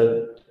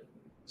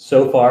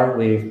 So far,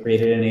 we've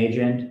created an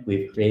agent,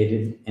 we've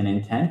created an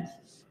intent,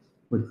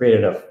 we've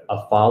created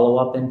a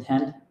follow-up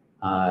intent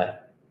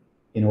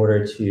in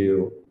order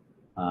to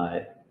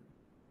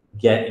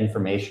get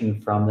information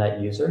from that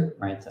user,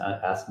 right?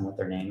 To ask them what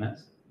their name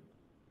is.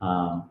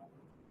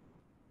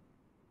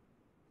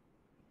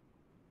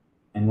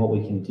 And what we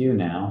can do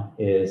now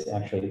is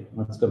actually,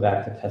 let's go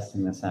back to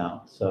testing this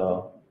out.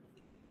 So,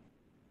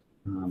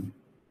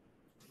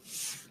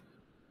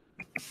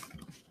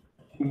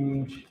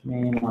 change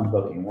name on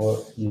booking.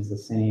 We'll use the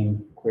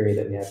same query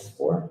that we had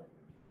before.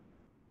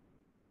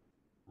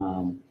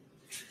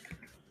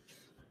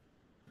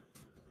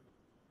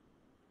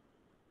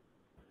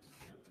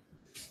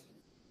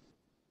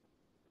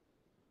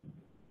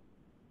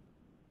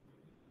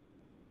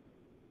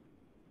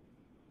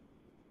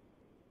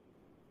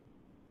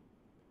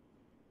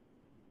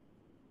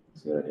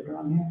 See what I did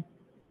wrong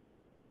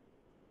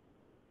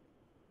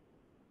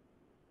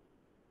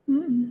here?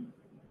 Mm.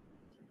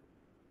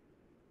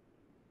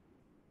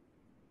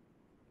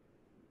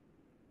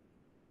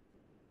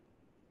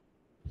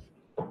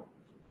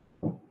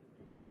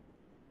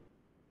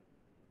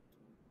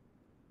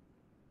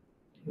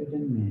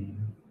 Given name.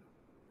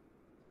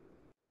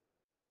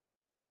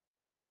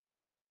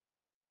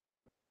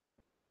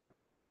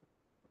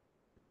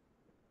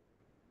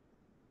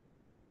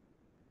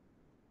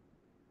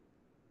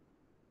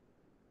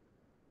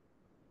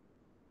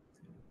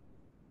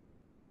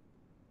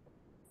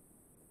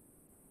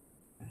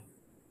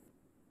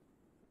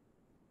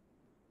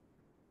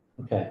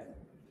 Okay.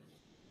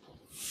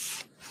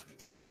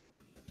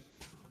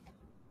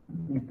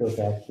 Let me go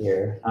back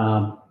here.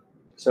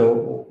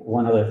 So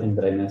one other thing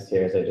that I missed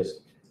here is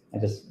I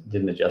just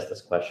didn't adjust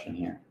this question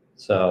here.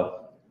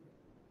 So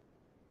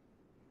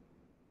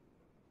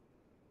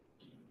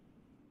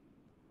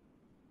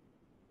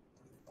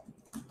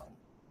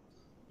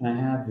can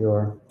I have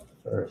your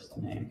first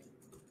name?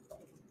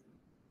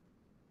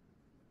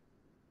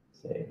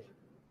 Save.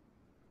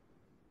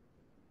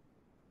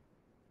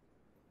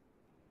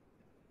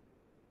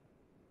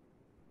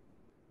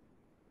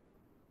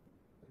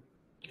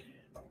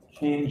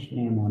 Change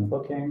name on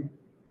booking.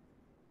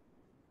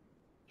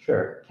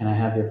 Sure. Can I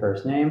have your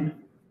first name?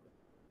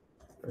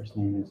 First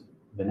name is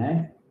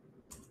Vinay.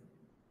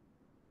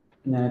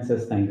 And then it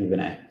says, thank you,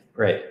 Vinay.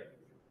 Great.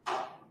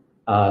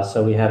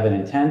 So we have an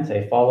intent,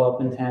 a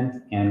follow-up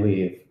intent, and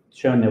we've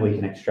shown that we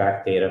can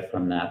extract data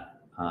from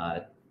that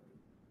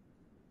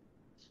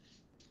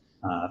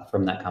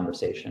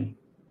conversation.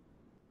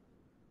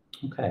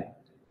 Okay.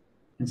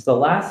 And so the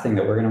last thing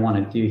that we're going to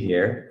want to do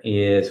here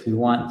is we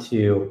want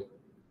to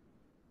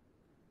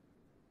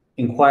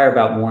inquire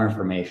about more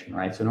information,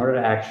 right? So in order to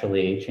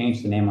actually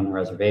change the name on the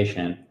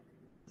reservation,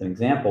 as an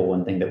example,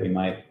 one thing that we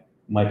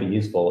might be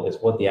useful is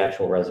what the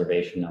actual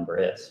reservation number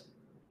is,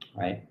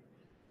 right?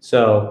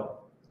 So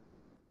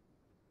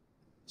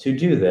to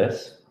do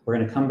this, we're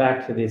going to come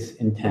back to this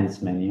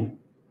intents menu.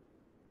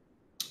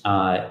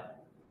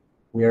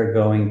 We are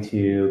going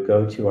to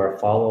go to our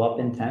follow-up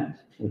intent,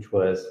 which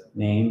was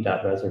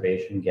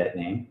name.reservation get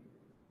name.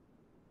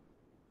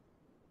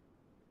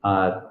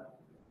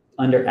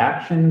 Under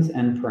actions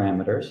and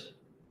parameters,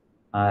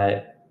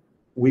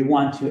 we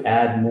want to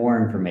add more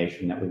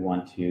information that we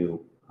want to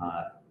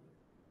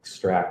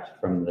extract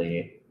from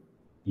the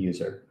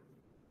user.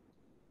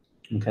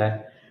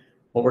 Okay.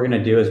 What we're going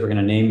to do is we're going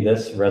to name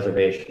this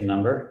reservation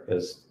number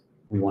because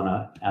we want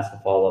to ask a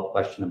follow-up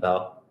question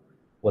about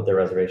what the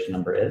reservation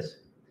number is.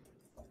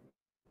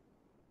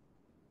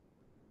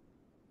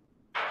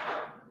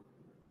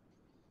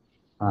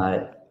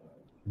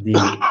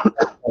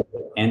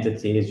 The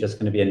entity is just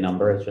going to be a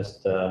number. It's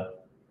just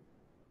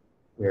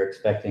we're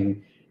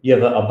expecting. You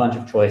have a bunch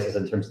of choices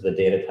in terms of the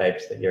data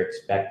types that you're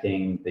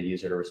expecting the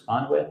user to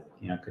respond with.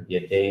 You know, it could be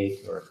a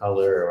date or a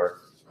color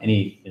or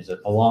any. There's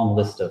a long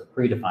list of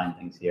predefined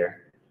things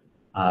here.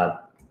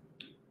 But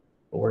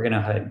we're going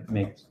to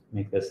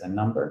make this a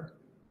number.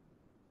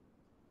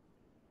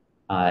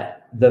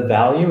 The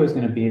value is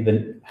going to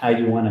be how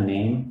you want to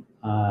name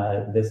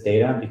this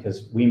data,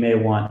 because we may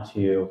want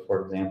to,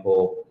 for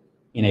example,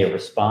 in a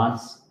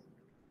response,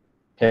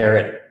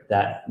 parrot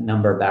that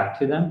number back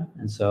to them.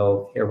 And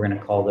so here we're going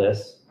to call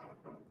this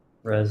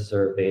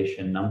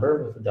reservation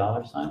number with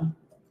a $sign.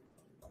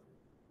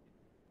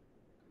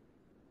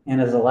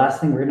 And as the last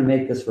thing, we're going to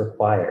make this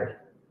required.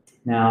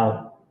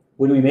 Now,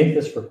 when we make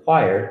this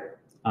required,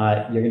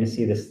 you're going to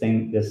see this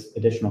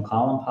additional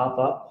column pop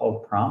up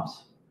called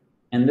prompts.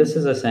 And this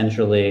is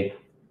essentially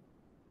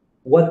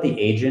what the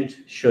agent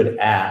should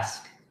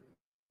ask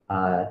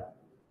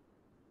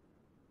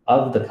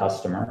of the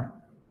customer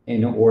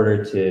in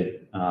order to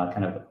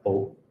kind of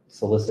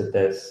solicit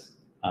this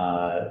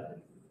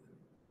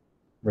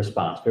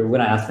response. But we're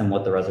going to ask them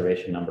what the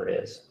reservation number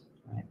is.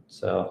 Right?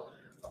 So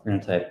we're going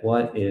to type,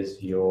 what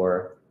is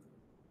your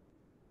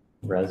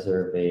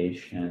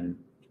reservation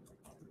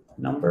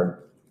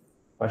number?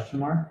 Question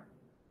mark.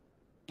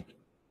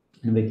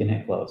 And we can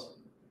hit close.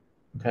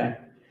 Okay.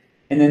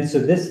 And then so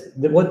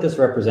what this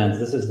represents,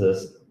 this is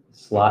this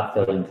slot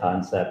filling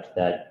concept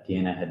that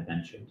Deanna had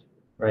mentioned,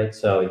 right?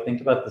 So you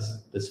think about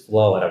this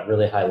flow at a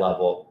really high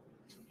level.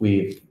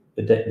 The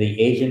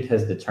agent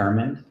has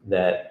determined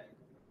that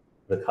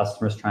the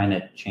customer is trying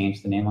to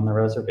change the name on the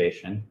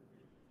reservation.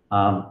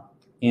 And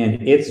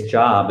its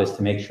job is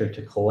to make sure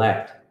to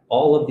collect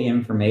all of the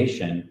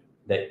information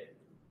that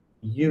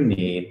you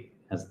need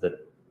as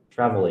the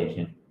travel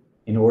agent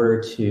in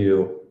order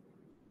to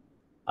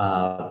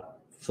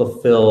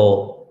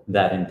fulfill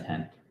that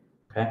intent,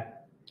 okay?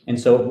 And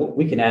so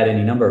we can add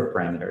any number of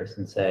parameters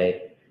and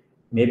say,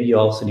 maybe you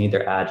also need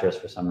their address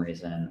for some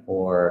reason,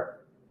 or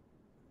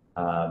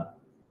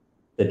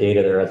the date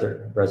of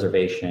their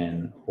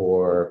reservation,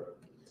 or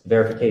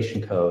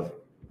verification code,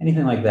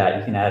 anything like that.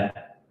 You can add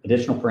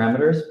additional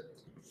parameters,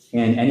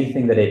 and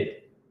anything that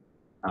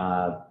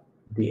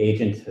the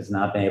agent has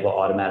not been able to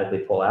automatically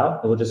pull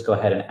out, it will just go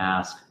ahead and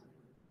ask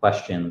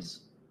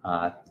questions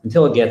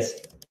until it gets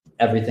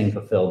everything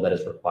fulfilled that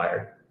is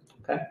required.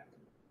 Okay.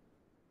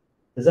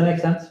 Does that make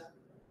sense?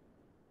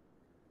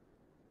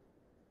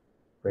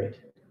 Great.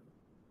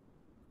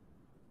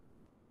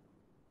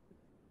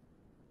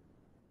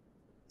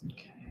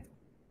 Okay.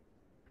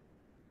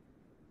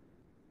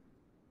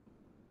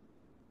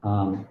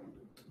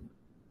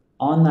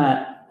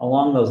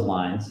 along those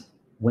lines,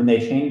 when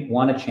they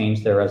want to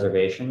change their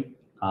reservation,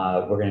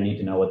 we're going to need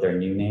to know what their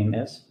new name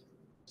is.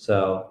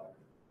 So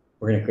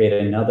we're going to create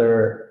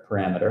another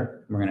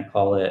parameter. We're going to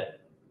call it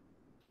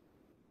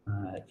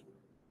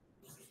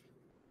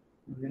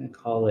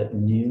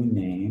new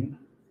name.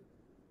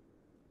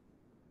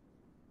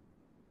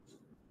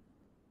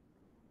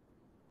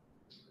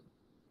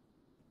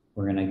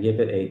 We're going to give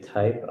it a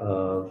type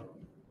of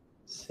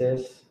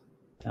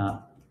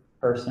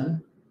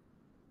sys.person.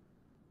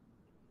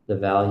 The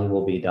value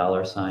will be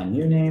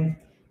 $new name.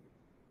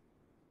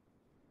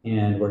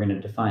 And we're going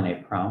to define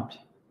a prompt.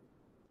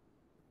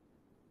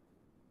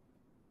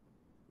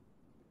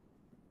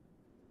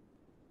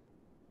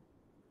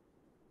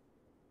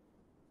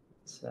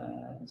 It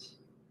says,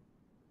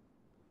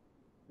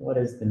 what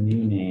is the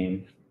new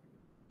name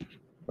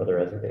for the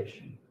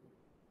reservation?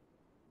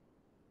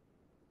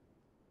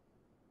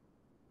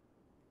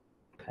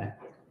 Okay.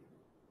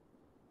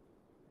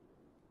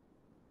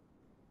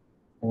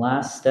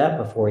 Last step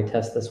before we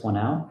test this one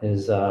out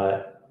is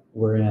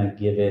we're going to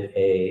give it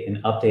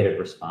an updated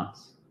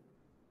response.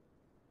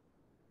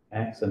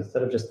 Okay, so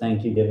instead of just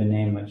thank you given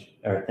name,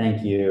 or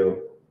thank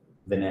you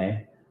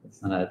Vinay,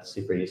 it's not a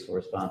super useful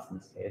response in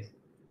this case.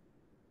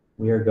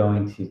 We are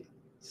going to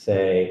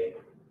say,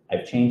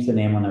 I've changed the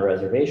name on the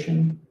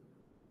reservation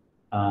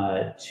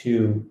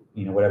to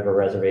whatever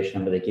reservation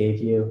number they gave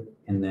you,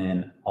 and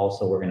then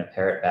also we're going to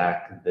parrot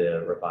back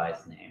the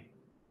revised name.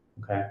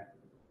 Okay,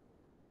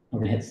 we're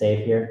going to hit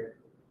save here.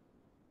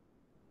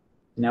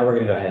 Now we're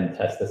going to go ahead and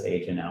test this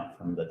agent out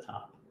from the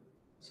top.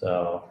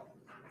 So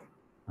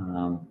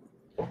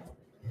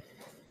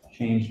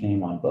change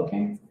name on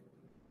booking.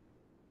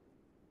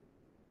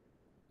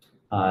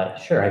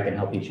 Sure, I can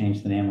help you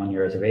change the name on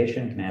your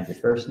reservation. Can I have your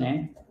first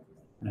name?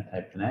 I'm going to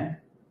type Vinay.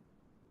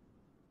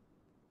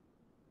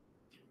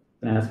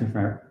 Then ask me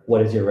for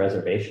what is your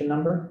reservation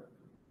number?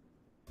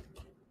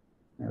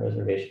 My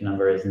reservation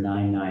number is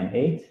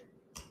 998.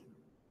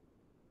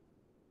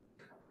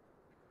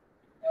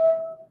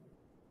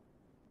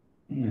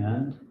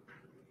 And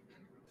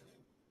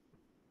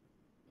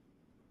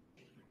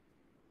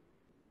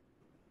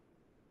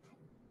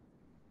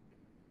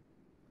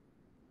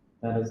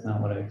that is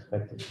not what I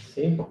expected to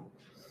see.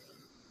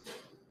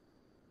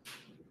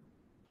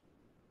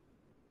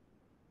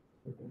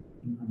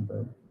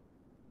 Number.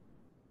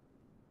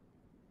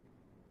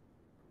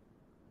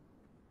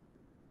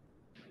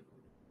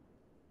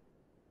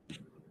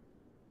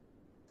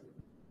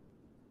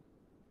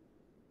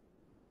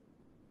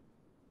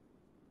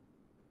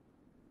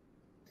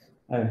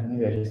 Oh,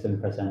 maybe I just didn't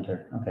press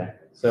enter. Okay,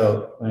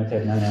 so when I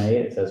type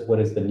 998, it says,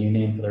 what is the new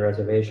name for the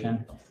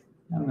reservation?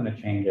 I'm going to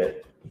change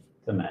it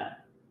to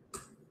Matt.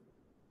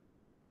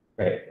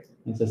 Great.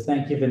 It says,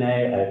 thank you,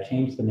 Vinay. I've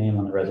changed the name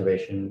on the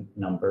reservation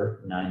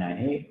number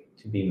 998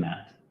 to be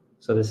Matt.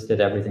 So this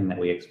did everything that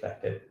we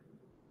expected.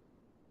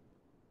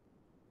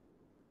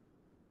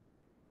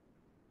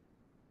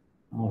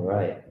 All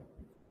right.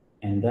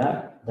 And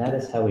that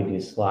is how we do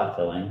slot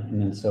filling.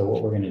 And then so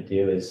what we're going to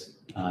do is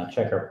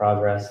check our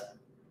progress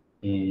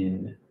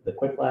in the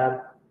Quick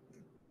Lab.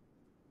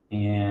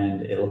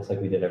 And it looks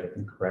like we did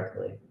everything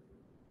correctly.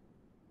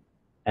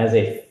 As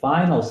a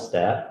final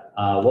step,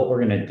 what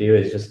we're going to do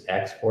is just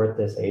export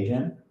this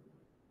agent.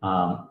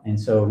 And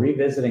so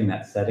revisiting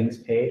that settings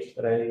page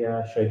that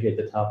I showed you at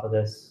the top of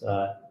this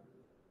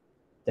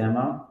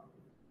demo,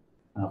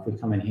 if we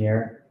come in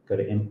here, go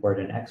to import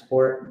and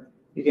export,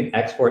 you can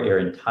export your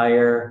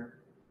entire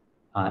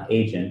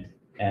agent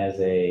as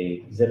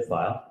a zip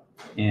file,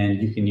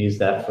 and you can use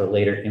that for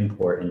later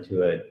import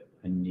into a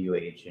new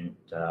agent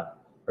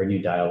or new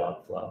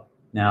Dialogflow.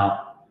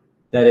 Now,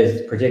 that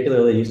is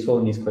particularly useful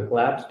in these quick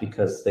labs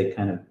because they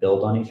kind of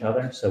build on each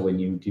other. So when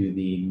you do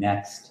the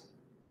next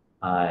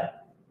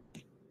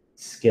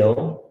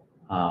skill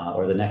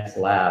or the next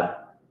lab,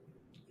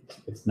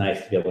 it's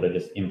nice to be able to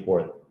just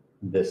import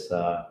this,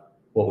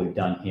 what we've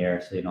done here,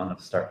 so you don't have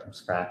to start from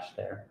scratch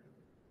there.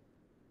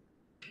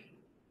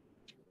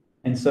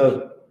 And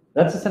so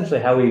that's essentially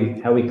how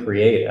we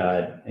create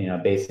a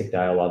basic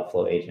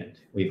Dialogflow agent.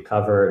 We've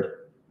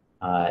covered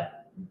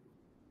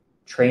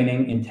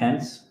training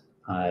intents.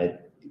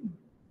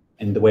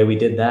 And the way we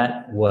did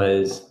that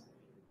was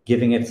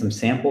giving it some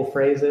sample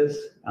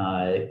phrases,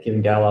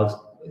 giving dialogues,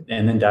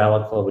 and then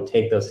Dialogflow would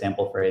take those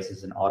sample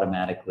phrases and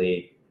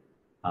automatically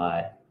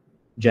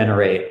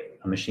generate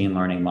a machine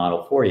learning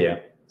model for you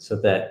so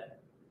that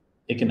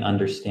it can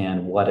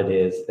understand what it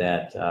is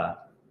that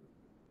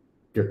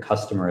your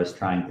customer is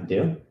trying to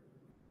do.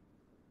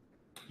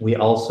 We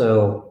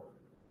also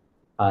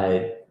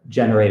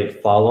generated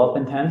follow-up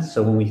intents.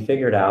 So when we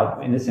figured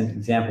out, in this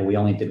example, we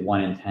only did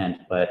one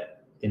intent,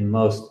 but in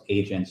most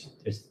agents,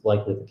 it's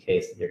likely the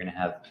case that you're going to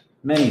have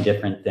many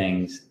different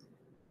things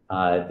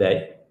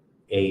that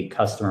a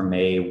customer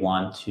may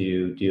want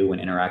to do when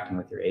interacting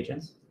with your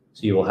agents.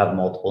 So you will have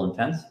multiple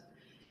intents.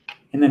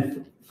 And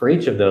then for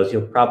each of those,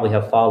 you'll probably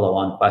have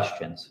follow-on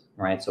questions,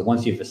 right? So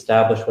once you've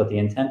established what the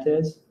intent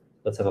is,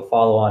 let's have a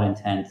follow-on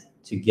intent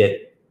to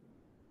get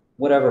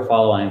whatever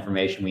follow-on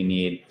information we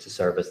need to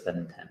service that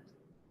intent.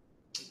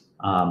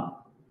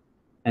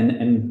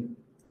 And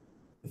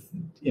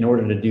in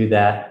order to do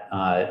that,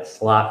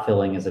 slot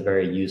filling is a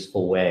very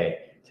useful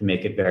way to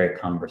make it very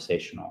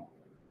conversational.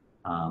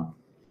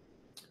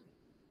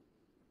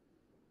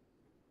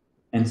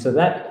 And so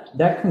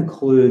that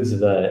concludes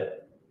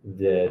the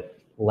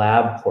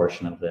lab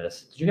portion of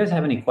this. Did you guys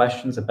have any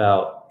questions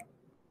about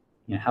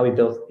how we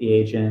built the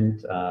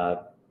agent?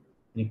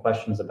 Any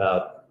questions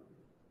about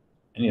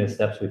any of the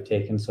steps we've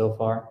taken so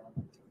far?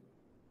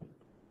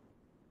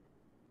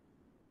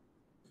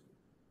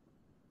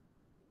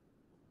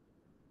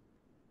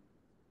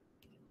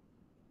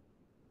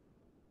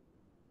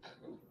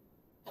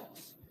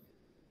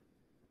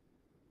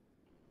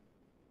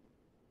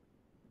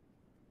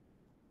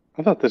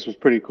 I thought this was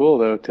pretty cool,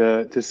 though,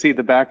 to see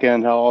the back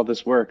end, how all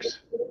this works.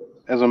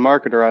 As a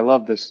marketer, I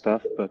love this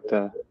stuff,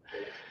 but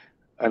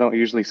I don't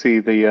usually see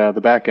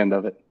the back end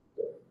of it.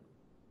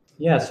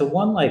 Yeah. So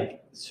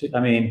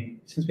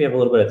since we have a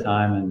little bit of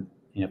time, and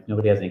if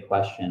nobody has any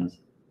questions,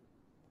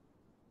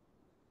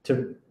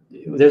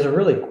 there's a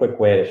really quick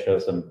way to show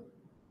some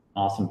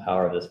awesome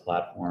power of this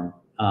platform.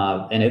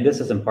 And this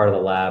isn't part of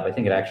the lab. I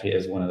think it actually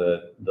is one of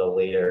the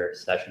later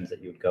sessions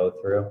that you would go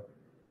through.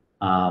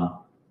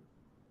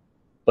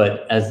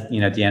 But as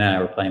Deanna and I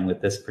were playing with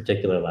this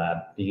particular lab,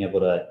 being able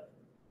to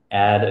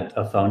add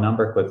a phone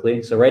number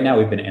quickly. So right now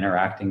we've been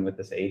interacting with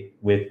this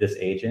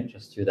agent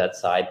just through that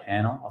side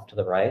panel off to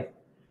the right.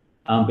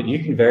 But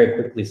you can very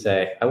quickly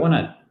say, I want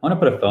to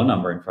put a phone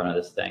number in front of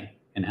this thing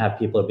and have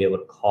people be able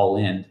to call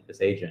in to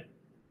this agent.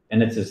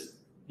 And it's just,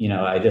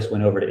 I just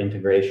went over to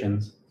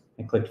integrations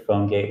and clicked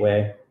phone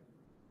gateway.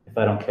 If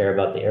I don't care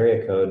about the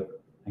area code,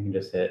 I can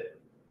just hit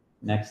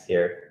next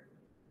here.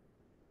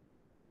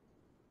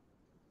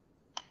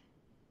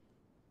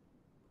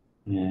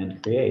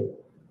 And create.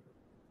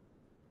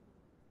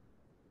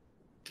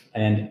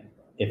 And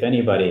if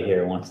anybody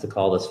here wants to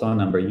call this phone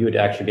number, you would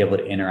actually be able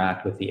to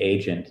interact with the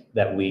agent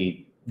that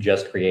we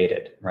just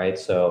created, right?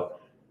 So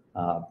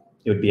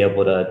it would be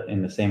able to,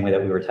 in the same way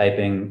that we were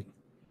typing,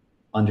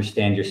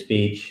 understand your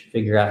speech,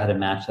 figure out how to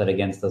match that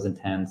against those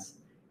intents,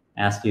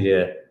 ask you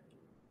to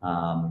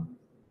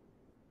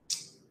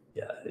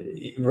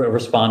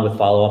respond with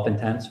follow-up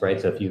intents, right?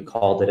 So if you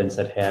called it and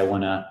said, hey, I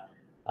want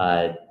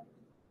to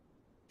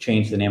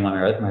change the name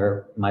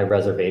on my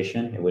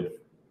reservation, it would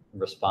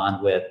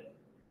respond with,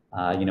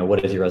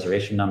 what is your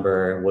reservation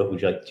number? What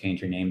would you like to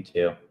change your name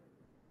to?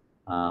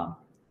 So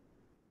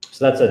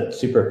that's a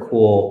super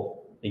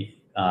cool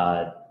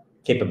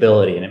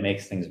capability, and it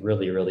makes things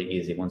really, really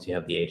easy once you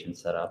have the agent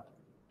set up.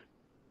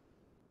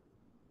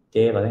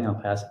 Dave, I think I'll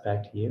pass it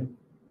back to you.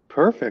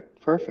 Perfect.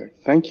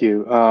 Thank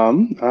you.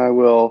 I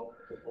will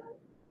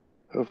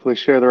hopefully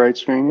share the right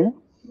screen here.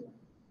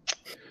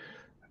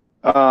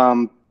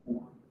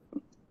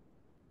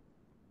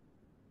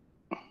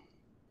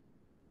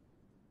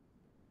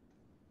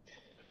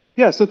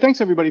 Yeah, so thanks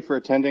everybody for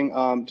attending.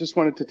 Just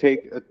wanted to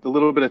take a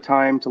little bit of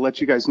time to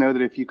let you guys know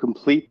that if you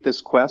complete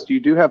this quest, you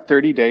do have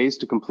 30 days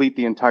to complete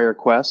the entire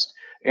quest,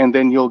 and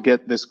then you'll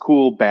get this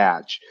cool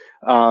badge.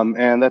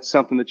 And that's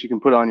something that you can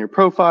put on your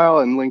profile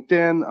and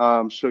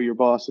LinkedIn, show your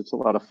boss. It's a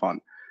lot of fun.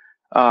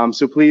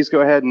 So please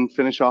go ahead and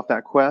finish off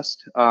that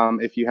quest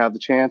if you have the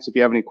chance. If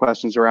you have any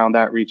questions around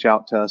that, reach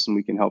out to us and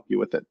we can help you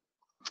with it.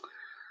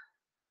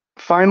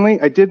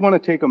 Finally, I did want to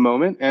take a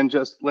moment and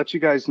just let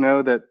you guys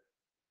know that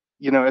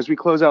as we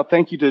close out,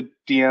 thank you to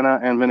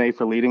Deanna and Vinay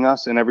for leading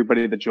us and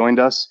everybody that joined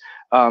us.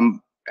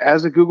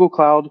 As a Google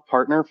Cloud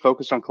partner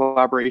focused on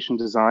collaboration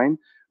design,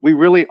 we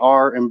really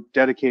are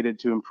dedicated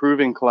to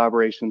improving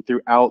collaboration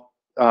throughout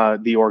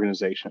the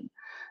organization,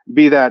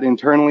 be that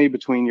internally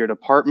between your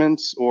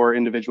departments or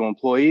individual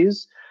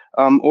employees,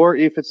 or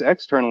if it's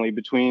externally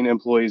between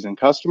employees and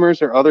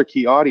customers or other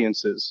key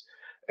audiences.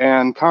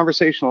 And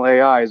conversational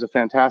AI is a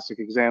fantastic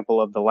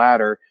example of the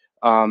latter.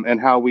 And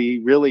how we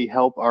really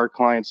help our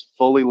clients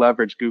fully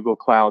leverage Google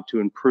Cloud to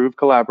improve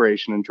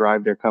collaboration and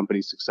drive their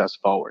company's success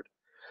forward.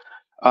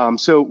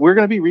 So we're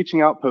going to be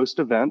reaching out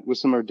post-event with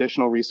some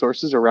additional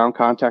resources around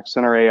contact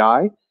center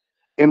AI.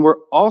 And we're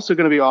also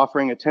going to be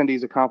offering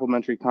attendees a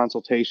complimentary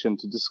consultation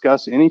to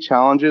discuss any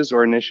challenges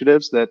or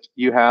initiatives that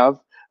you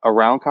have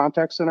around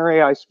contact center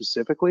AI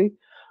specifically,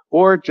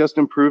 or just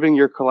improving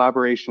your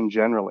collaboration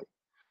generally.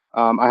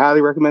 I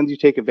highly recommend you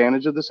take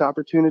advantage of this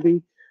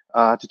opportunity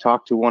to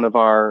talk to one of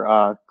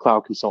our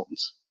cloud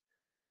consultants.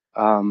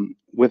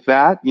 With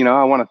that,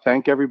 I want to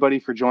thank everybody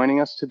for joining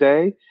us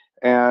today,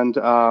 and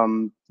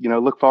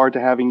look forward to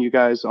having you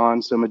guys on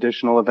some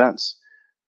additional events.